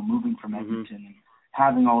happened, you know, moving from Edmonton and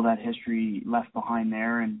having all that history left behind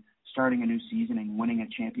there and starting a new season and winning a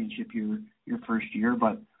championship your first year.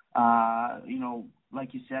 But, you know,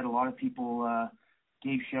 like you said, a lot of people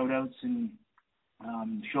gave shout-outs and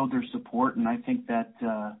showed their support, and I think that,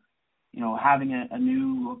 you know, having a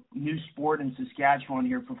new sport in Saskatchewan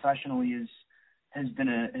here professionally has been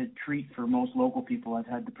a treat for most local people. I've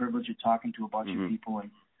had the privilege of talking to a bunch of people,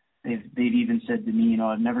 and they've even said to me, you know,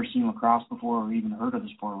 I've never seen lacrosse before or even heard of the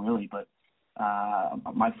sport really, but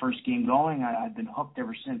my first game going, I've been hooked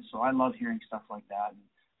ever since. So I love hearing stuff like that, and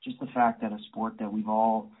just the fact that a sport that we've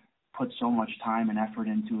all put so much time and effort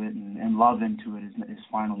into it and love into it is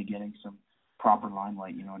finally getting some proper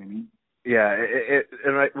limelight, you know what I mean? Yeah,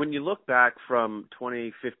 when you look back from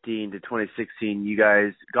 2015 to 2016, you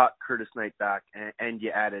guys got Curtis Knight back and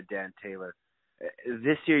you added Dan Taylor.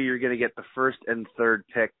 This year you're going to get the first and third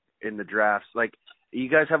pick in the drafts. Like, you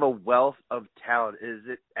guys have a wealth of talent. Is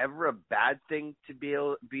it ever a bad thing to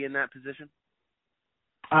be in that position?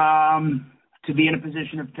 To be in a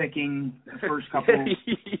position of picking the first couple.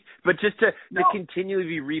 But just to continually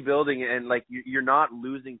be rebuilding, and like you're not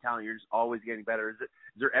losing talent, you're just always getting better. Is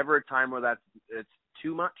there ever a time where it's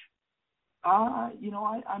too much?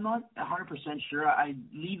 I'm not 100% sure. I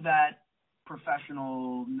leave that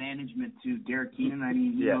professional management to Derek Keenan. I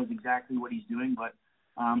mean, he knows exactly what he's doing, but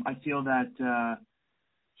I feel that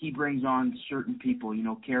he brings on certain people,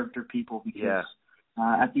 character people, because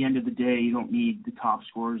at the end of the day, you don't need the top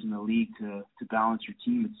scorers in the league to balance your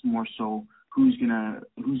team. It's more so who's gonna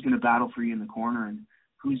battle for you in the corner and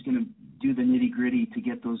who's gonna do the nitty gritty to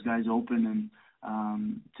get those guys open.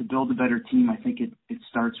 And to build a better team, I think it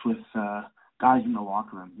starts with guys in the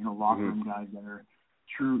locker room. Locker room guys that are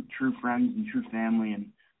true friends and true family,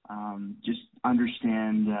 and just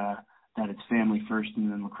understand that it's family first,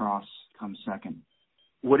 and then lacrosse comes second.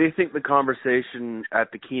 What do you think the conversation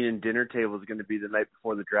at the Keenan dinner table is going to be the night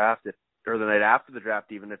before the draft, or the night after the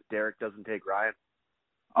draft, even if Derek doesn't take Ryan?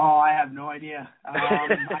 Oh, I have no idea.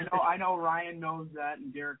 I know Ryan knows that,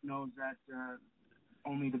 and Derek knows that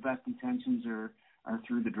only the best intentions are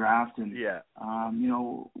through the draft. And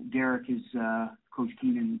Derek is Coach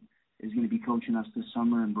Keenan is going to be coaching us this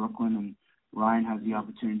summer in Brooklyn, and Ryan has the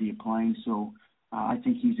opportunity of playing. So I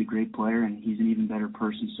think he's a great player, and he's an even better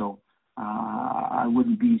person. So I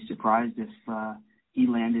wouldn't be surprised if he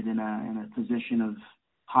landed in a position of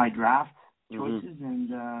high draft choices, and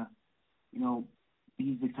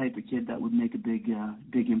he's the type of kid that would make a big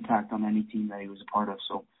impact on any team that he was a part of.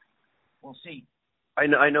 So we'll see. I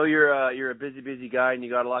know you're a busy guy and you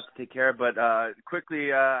got a lot to take care of, but quickly,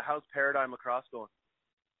 how's Paradigm Lacrosse going?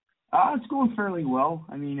 It's going fairly well.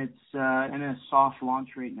 I mean, it's in a soft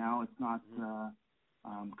launch right now. It's not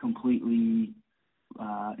completely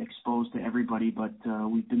exposed to everybody, but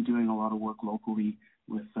we've been doing a lot of work locally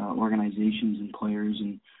with organizations and players,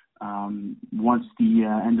 and once the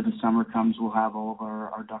end of the summer comes, we'll have all of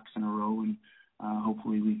our ducks in a row, and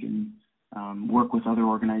hopefully we can work with other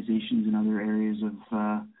organizations in other areas of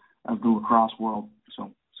the lacrosse world.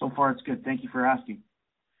 So far it's good. Thank you for asking.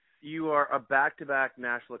 You are a back-to-back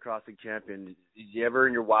National Lacrosse League champion. Did you ever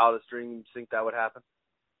in your wildest dreams think that would happen?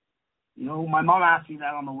 My mom asked me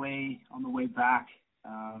that on the way back.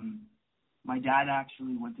 My dad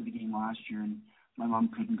actually went to the game last year, and my mom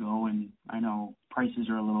couldn't go. And I know prices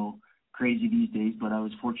are a little crazy these days, but I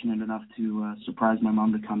was fortunate enough to surprise my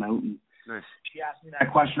mom to come out. And nice. She asked me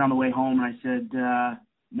that question on the way home, and I said,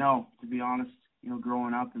 no, to be honest.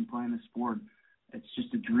 Growing up and playing the sport, it's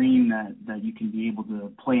just a dream that you can be able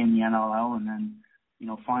to play in the NLL and then,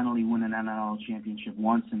 finally win an NLL championship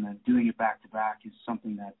once, and then doing it back to back is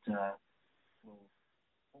something that will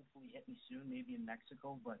hopefully hit me soon, maybe in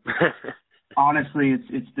Mexico. But honestly,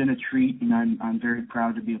 it's been a treat, and I'm very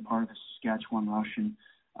proud to be a part of the Saskatchewan Rush. And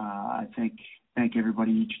I thank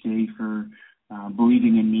everybody each day for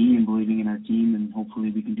believing in me and believing in our team, and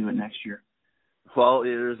hopefully we can do it next year. Well,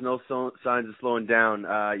 there's no signs of slowing down.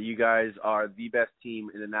 You guys are the best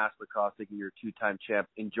team in the National Lacrosse League, and you're a two-time champ.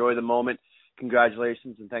 Enjoy the moment.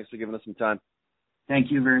 Congratulations, and thanks for giving us some time.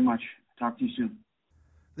 Thank you very much. Talk to you soon.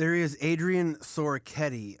 There he is, Adrian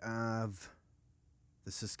Sorichetti of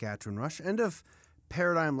the Saskatchewan Rush and of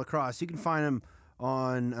Paradigm Lacrosse. You can find him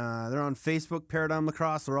on they're on Facebook, Paradigm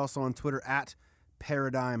Lacrosse. They're also on Twitter at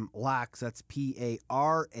Paradigm Lax. That's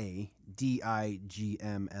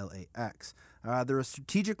PARADIGMLAX. They're a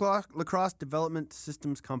strategic lacrosse development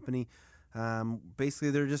systems company.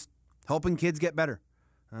 Basically, they're just helping kids get better.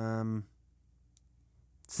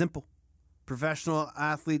 Simple. Professional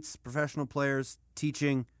athletes, professional players,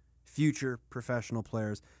 teaching future professional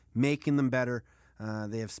players, making them better.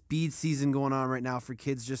 They have speed season going on right now for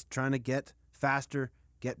kids just trying to get faster,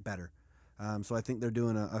 get better. So I think they're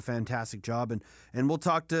doing a fantastic job. And we'll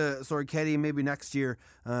talk to Sorichetti maybe next year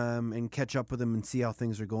and catch up with him and see how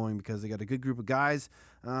things are going, because they got a good group of guys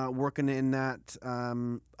working in that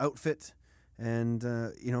outfit. And,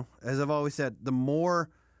 as I've always said, the more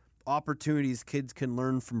opportunities kids can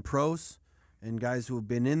learn from pros and guys who have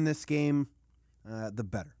been in this game, the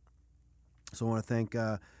better. So I want to thank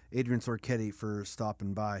Adrian Sorichetti for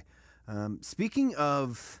stopping by. Speaking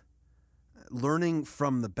of learning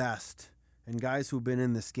from the best and guys who've been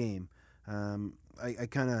in this game, I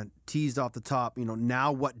kind of teased off the top,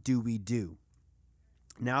 now what do we do?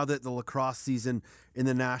 Now that the lacrosse season in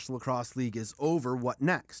the National Lacrosse League is over, what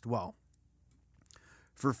next? Well,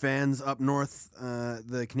 for fans up north,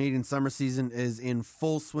 the Canadian summer season is in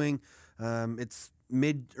full swing. It's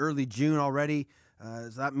early June already.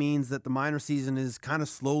 So that means that the minor season is kind of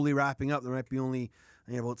slowly wrapping up. There might be only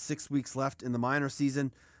about 6 weeks left in the minor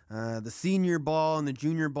season. The senior ball and the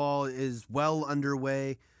junior ball is well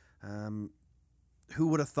underway. Who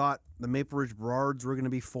would have thought the Maple Ridge Burrards were going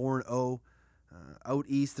to be 4-0? Out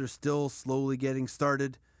east, they're still slowly getting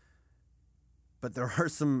started. But there are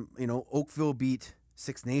some, Oakville beat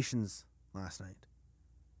Six Nations last night.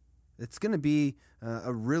 It's going to be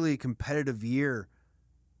a really competitive year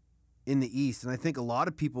in the East. And I think a lot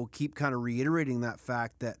of people keep kind of reiterating that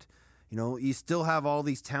fact that, you still have all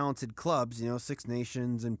these talented clubs, Six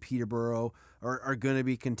Nations and Peterborough are going to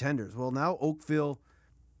be contenders. Well, now Oakville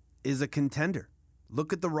is a contender.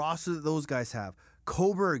 Look at the roster that those guys have.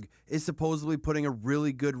 Coburg is supposedly putting a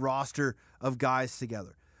really good roster of guys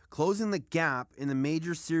together. Closing the gap in the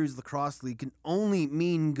Major Series Lacrosse League can only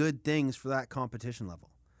mean good things for that competition level.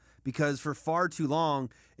 Because for far too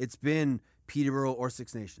long, it's been Peterborough or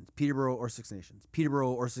Six Nations, Peterborough or Six Nations,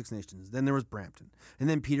 Peterborough or Six Nations. Then there was Brampton. And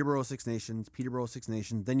then Peterborough, Six Nations, Peterborough, Six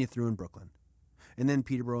Nations. Then you threw in Brooklyn. And then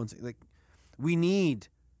Peterborough. We need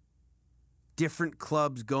different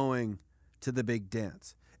clubs going to the big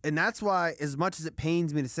dance. And that's why, as much as it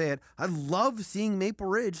pains me to say it, I love seeing Maple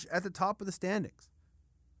Ridge at the top of the standings.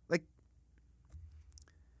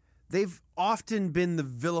 They've often been the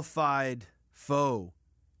vilified foe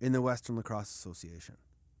in the Western Lacrosse Association.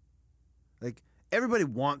 Everybody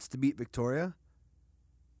wants to beat Victoria,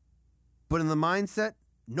 but in the mindset,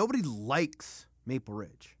 nobody likes Maple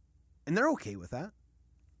Ridge. And they're okay with that.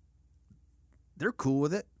 They're cool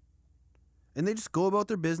with it. And they just go about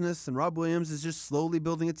their business, and Rob Williams is just slowly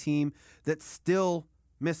building a team that's still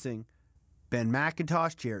missing Ben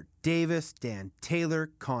McIntosh, Jarrett Davis, Dan Taylor,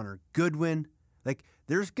 Connor Goodwin.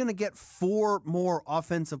 They're going to get 4 more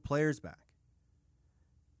offensive players back.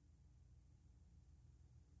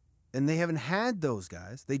 And they haven't had those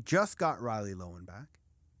guys. They just got Riley Lowen back.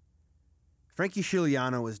 Frankie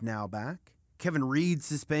Chiliano is now back. Kevin Reed's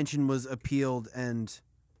suspension was appealed and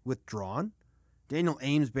withdrawn. Daniel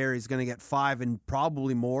Amesbury is going to get 5 and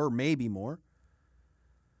probably more, maybe more.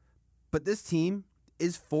 But this team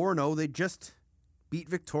is 4-0. They just beat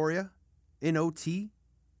Victoria in OT.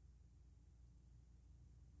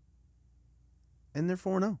 And they're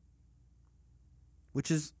 4-0,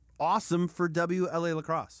 which is awesome for WLA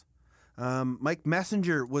Lacrosse. Mike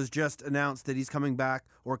Messenger was just announced that he's coming back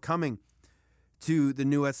or coming to the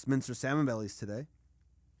New Westminster Salmon Bellies today.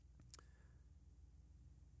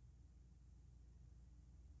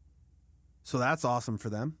 So that's awesome for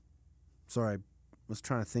them. Sorry, I was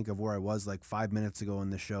trying to think of where I was 5 minutes ago in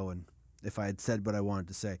the show and if I had said what I wanted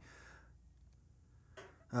to say.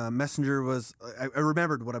 Messenger was, I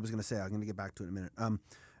remembered what I was going to say. I'm going to get back to it in a minute.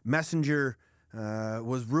 Messenger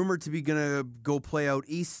was rumored to be going to go play out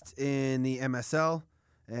east in the MSL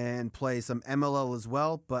and play some MLL as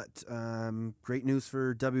well. But great news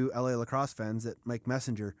for WLA Lacrosse fans that Mike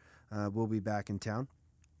Messenger will be back in town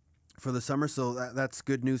for the summer. So that's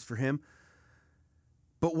good news for him.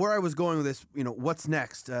 But where I was going with this, what's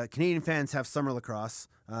next? Canadian fans have summer lacrosse.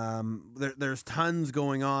 There's tons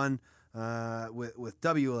going on. With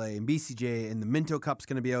WLA and BCJ, and the Minto Cup's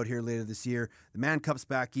going to be out here later this year. The Man Cup's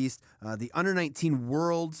back east. The Under-19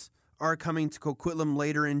 Worlds are coming to Coquitlam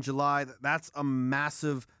later in July. That's a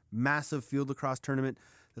massive, massive field lacrosse tournament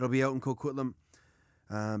that'll be out in Coquitlam.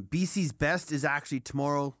 BC's Best is actually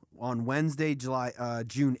tomorrow on Wednesday,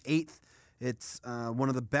 June 8th. It's one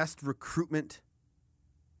of the best recruitment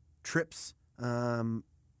trips for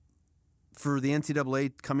the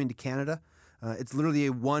NCAA coming to Canada. It's literally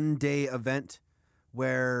a one-day event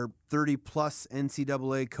where 30-plus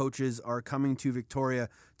NCAA coaches are coming to Victoria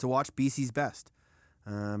to watch BC's Best.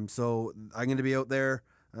 So I'm going to be out there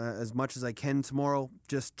as much as I can tomorrow,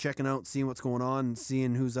 just checking out, seeing what's going on, and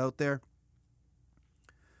seeing who's out there.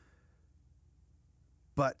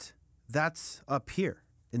 But that's up here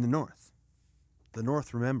in the north. The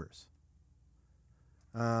north remembers.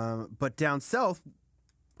 But down south,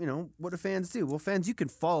 what do fans do? Well, fans, you can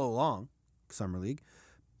follow along Summer League,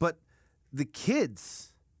 but the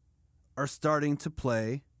kids are starting to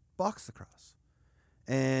play box lacrosse,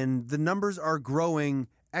 and the numbers are growing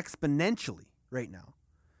exponentially right now.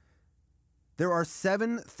 There are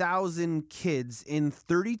 7,000 kids in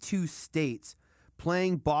 32 states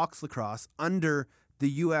playing box lacrosse under the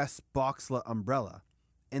U.S. Boxla umbrella,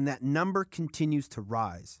 and that number continues to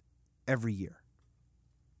rise every year.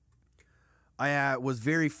 I was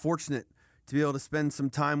very fortunate to be able to spend some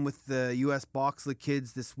time with the U.S. Boxla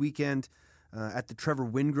kids this weekend at the Trevor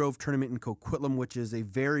Wingrove tournament in Coquitlam, which is a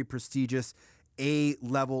very prestigious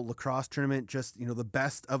A-level lacrosse tournament, just, the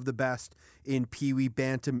best of the best in Pee-wee,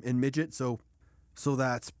 Bantam, and Midget. So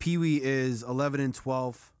that's Pee-wee is 11 and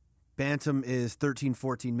 12, Bantam is 13,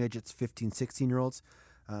 14, Midgets 15, 16-year-olds.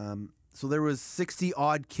 So there was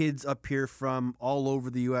 60-odd kids up here from all over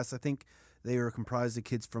the U.S. I think they were comprised of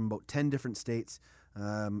kids from about 10 different states.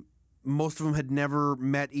 Most of them had never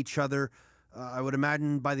met each other. I would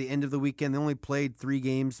imagine by the end of the weekend, they only played 3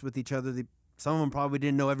 games with each other. Some of them probably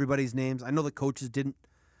didn't know everybody's names. I know the coaches didn't.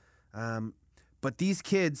 But these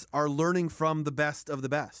kids are learning from the best of the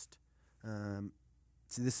best.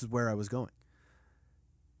 See, this is where I was going.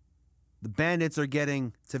 The Bandits are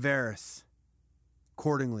getting Tavares,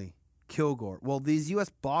 Cordingley, Kilgore. Well, these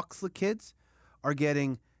U.S. Boxla kids are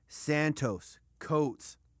getting Santos,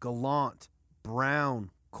 Coates, Gallant,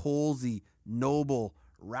 Brown, Colsey, Noble,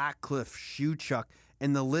 Ratcliffe, Shewchuk,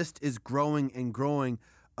 and the list is growing and growing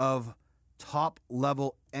of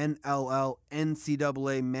top-level NLL,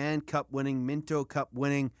 NCAA, Mann Cup winning, Minto Cup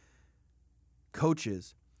winning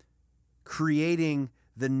coaches creating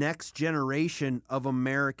the next generation of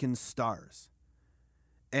American stars.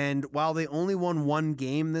 And while they only won one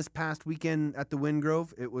game this past weekend at the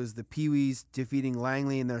Wingrove, it was the Pee-wees defeating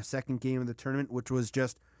Langley in their second game of the tournament, which was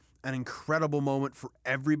just an incredible moment for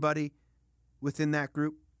everybody within that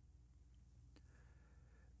group.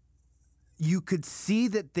 You could see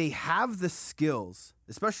that they have the skills,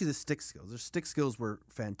 especially the stick skills. Their stick skills were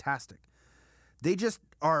fantastic. They just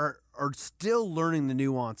are still learning the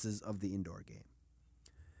nuances of the indoor game.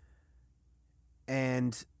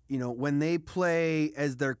 And, you know, when they play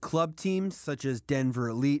as their club teams, such as Denver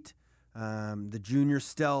Elite, the Junior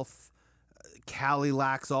Stealth, Cali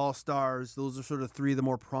Lax All-Stars, those are sort of three of the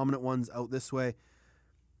more prominent ones out this way.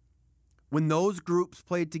 When those groups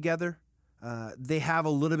played together, they have a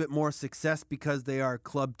little bit more success because they are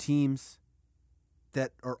club teams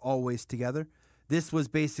that are always together. This was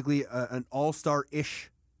basically an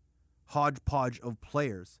all-star-ish hodgepodge of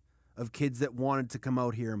players, of kids that wanted to come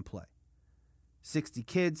out here and play. 60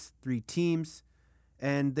 kids, 3 teams,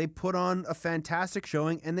 and they put on a fantastic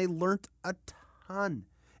showing, and they learnt a ton.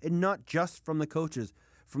 And not just from the coaches,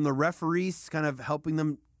 from the referees kind of helping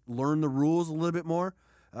them learn the rules a little bit more,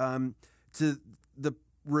 to the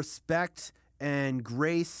respect and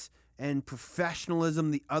grace and professionalism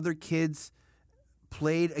the other kids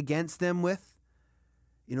played against them with.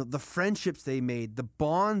 You know, the friendships they made, the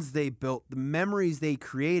bonds they built, the memories they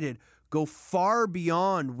created go far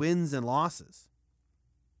beyond wins and losses.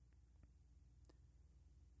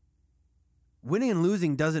 Winning and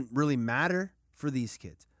losing doesn't really matter for these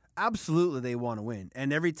kids. Absolutely they want to win.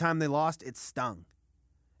 And every time they lost, it stung.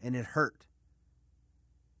 And it hurt.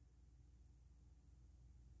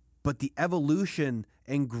 But the evolution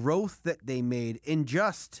and growth that they made in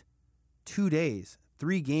just 2 days,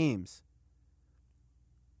 3 games,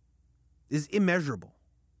 is immeasurable.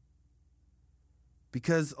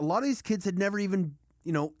 Because a lot of these kids had never even,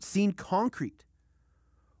 seen concrete.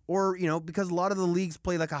 Or, because a lot of the leagues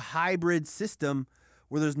play like a hybrid system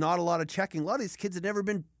where there's not a lot of checking. A lot of these kids had never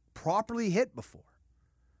been properly hit before.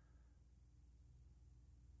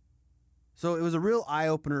 So it was a real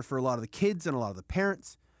eye-opener for a lot of the kids and a lot of the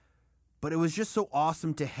parents. But it was just so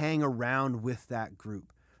awesome to hang around with that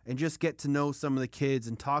group and just get to know some of the kids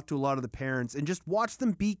and talk to a lot of the parents and just watch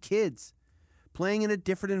them be kids, playing in a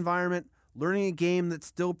different environment, learning a game that's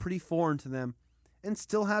still pretty foreign to them, and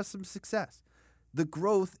still have some success. The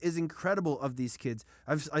growth is incredible of these kids.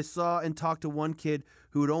 I saw and talked to one kid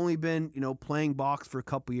who had only been, playing box for a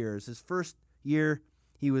couple years. His first year,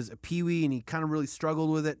 he was a Pee-wee and he kind of really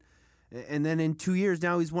struggled with it. And then in 2 years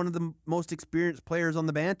now, he's one of the most experienced players on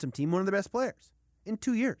the Bantam team, one of the best players in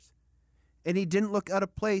 2 years. And he didn't look out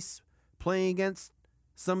of place playing against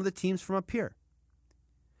some of the teams from up here.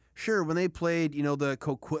 Sure, when they played, the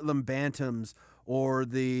Coquitlam Bantams or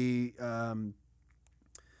the,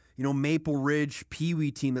 Maple Ridge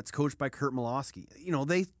Pee-wee team that's coached by Kurt Malosky,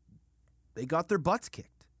 they got their butts kicked.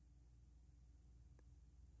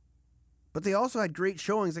 But they also had great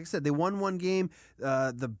showings. Like I said, they won one game.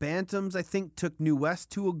 The Bantams, I think, took New West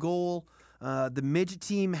to a goal. The midget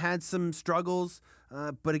team had some struggles.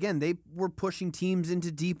 But again, they were pushing teams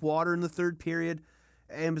into deep water in the third period.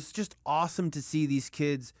 And it was just awesome to see these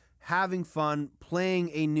kids having fun,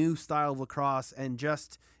 playing a new style of lacrosse, and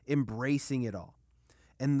just embracing it all.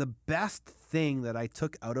 And the best thing that I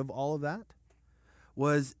took out of all of that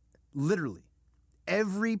was literally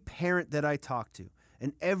every parent that I talked to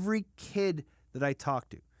and every kid that I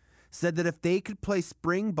talked to said that if they could play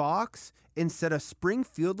spring box instead of spring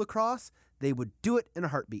field lacrosse, they would do it in a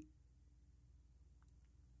heartbeat.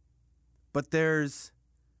 But there's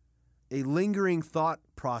a lingering thought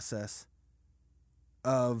process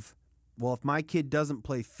of, well, if my kid doesn't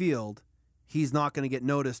play field, he's not going to get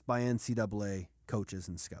noticed by NCAA coaches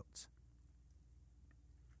and scouts.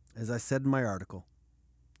 As I said in my article,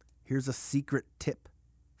 here's a secret tip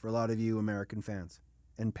for a lot of you American fans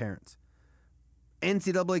and parents.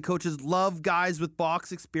 NCAA coaches love guys with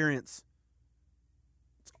box experience.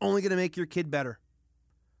 It's only going to make your kid better.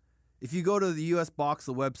 If you go to the US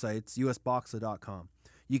Boxla website, it's usboxla.com,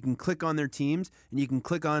 You can click on their teams, and you can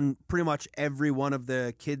click on pretty much every one of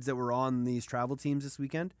the kids that were on these travel teams this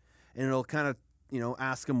weekend, and it'll kind of,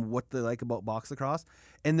 ask them what they like about box lacrosse,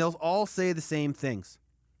 and they'll all say the same things.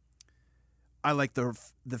 I like the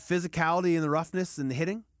physicality and the roughness and the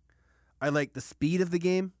hitting. I like the speed of the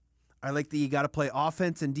game. I like that you got to play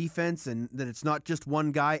offense and defense, and that it's not just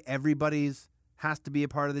one guy. Everybody's has to be a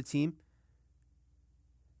part of the team.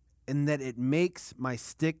 And that it makes my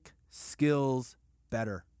stick skills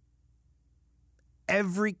better.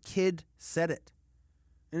 Every kid said it.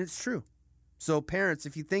 And it's true. So parents,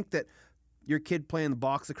 if you think that your kid playing the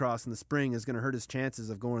box lacrosse in the spring is going to hurt his chances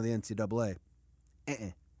of going to the NCAA,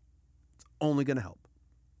 it's only going to help.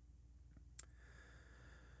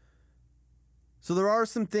 So there are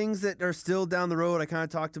some things that are still down the road. I kind of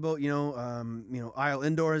talked about, Isle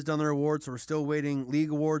Indoor has done their awards, so we're still waiting league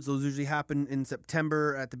awards. Those usually happen in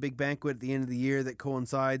September at the big banquet at the end of the year that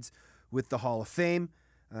coincides with the Hall of Fame.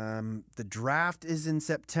 The draft is in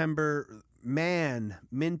September.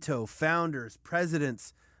 Minto, founders,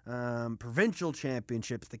 presidents, provincial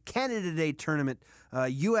championships, the Canada Day tournament,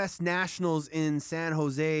 U.S. Nationals in San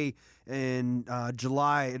Jose in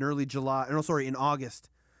in August.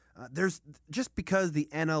 There's just because the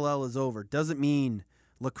NLL is over doesn't mean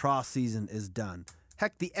lacrosse season is done.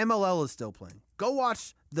 Heck, the MLL is still playing. Go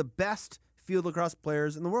watch the best field lacrosse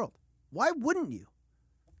players in the world. Why wouldn't you?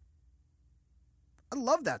 I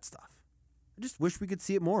love that stuff. I just wish we could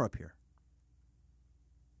see it more up here.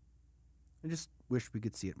 I just wish we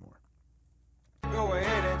could see it more. Go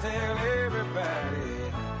ahead and tell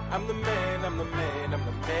everybody I'm the man, I'm the man, I'm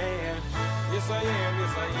the man. Yes I am,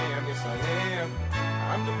 yes I am, yes I am.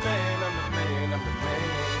 I'm the man, I'm the man, I'm the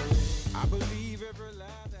man. I believe every lie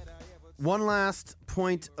that I ever... One last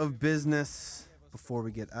point of business before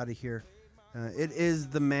we get out of here. It is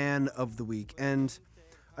the man of the week. And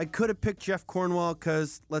I could have picked Jeff Cornwall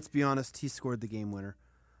because, let's be honest, he scored the game winner.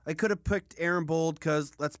 I could have picked Aaron Bold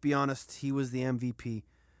because, let's be honest, he was the MVP.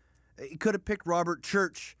 I could have picked Robert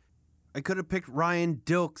Church. I could have picked Ryan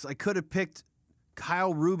Dilks. I could have picked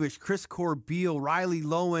Kyle Rubish, Chris Corbeil, Riley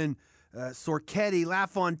Lowen, Sorchetti,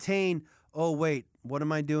 LaFontaine. Oh, wait, what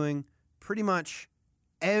am I doing? Pretty much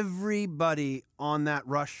everybody on that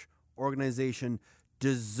Rush organization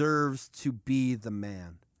deserves to be the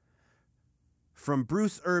man. From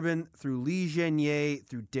Bruce Urban through Lee Genier,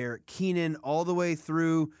 through Derek Keenan, all the way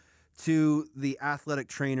through to the athletic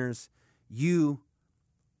trainers, you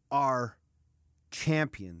are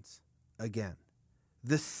champions again.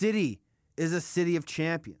 The city is a city of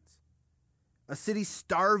champions. A city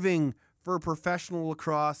starving for professional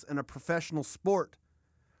lacrosse and a professional sport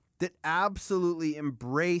that absolutely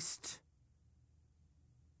embraced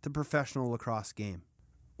the professional lacrosse game.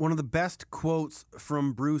 One of the best quotes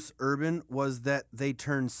from Bruce Urban was that they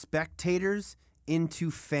turned spectators into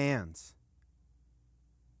fans.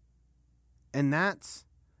 And that's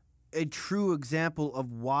a true example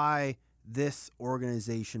of why this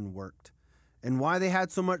organization worked and why they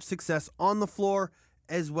had so much success on the floor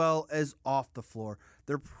as well as off the floor.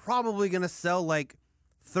 They're probably going to sell like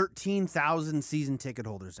 13,000 season ticket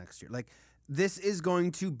holders next year. Like, this is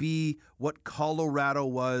going to be what Colorado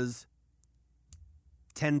was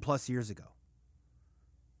 10 plus years ago.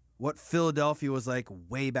 What Philadelphia was like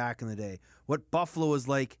way back in the day. What Buffalo was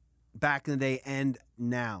like back in the day and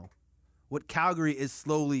now. What Calgary is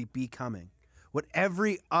slowly becoming. What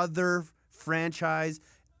every other franchise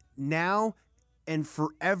now and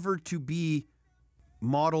forever to be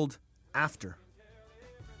modeled after.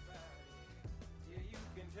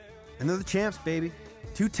 And they're the champs, baby.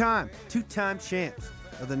 Two-time champs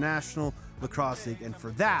of the National Lacrosse League. And for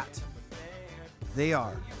that, they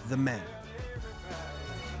are the men.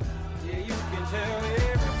 Yeah, you can tell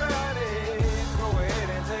everybody. Go ahead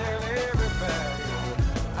and tell everybody.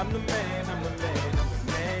 I'm the man, I'm the man, I'm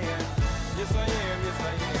the man. Yes, I am, yes,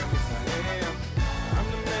 I am, yes, I am.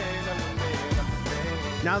 I'm the man, I'm the man, I'm the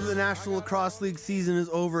man. Now that the National Lacrosse League season is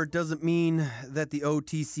over, it doesn't mean that the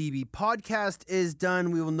OTCB podcast is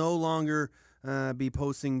done. We will no longer be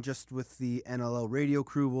posting just with the NLL radio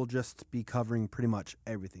crew. We'll just be covering pretty much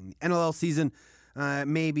everything. The NLL season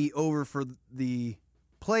may be over for the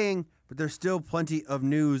playing, but there's still plenty of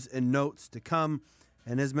news and notes to come.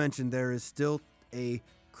 And as mentioned, there is still a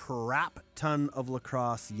crap ton of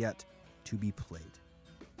lacrosse yet to be played.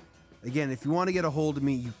 Again, if you want to get a hold of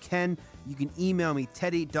me, you can. You can email me,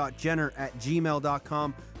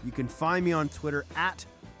 teddy.jenner@gmail.com. You can find me on Twitter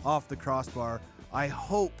 @OffTheCrossbar. I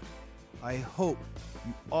hope you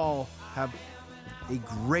all have a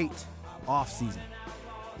great off season.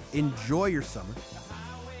 Enjoy your summer,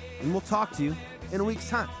 and we'll talk to you in a week's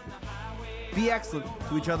time. Be excellent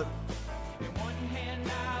to each other. In one hand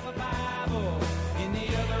now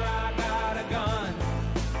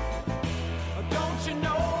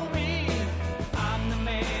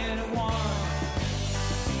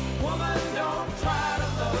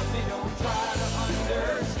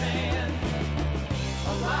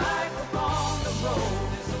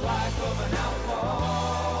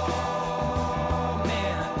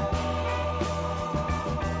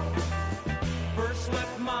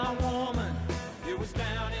my one.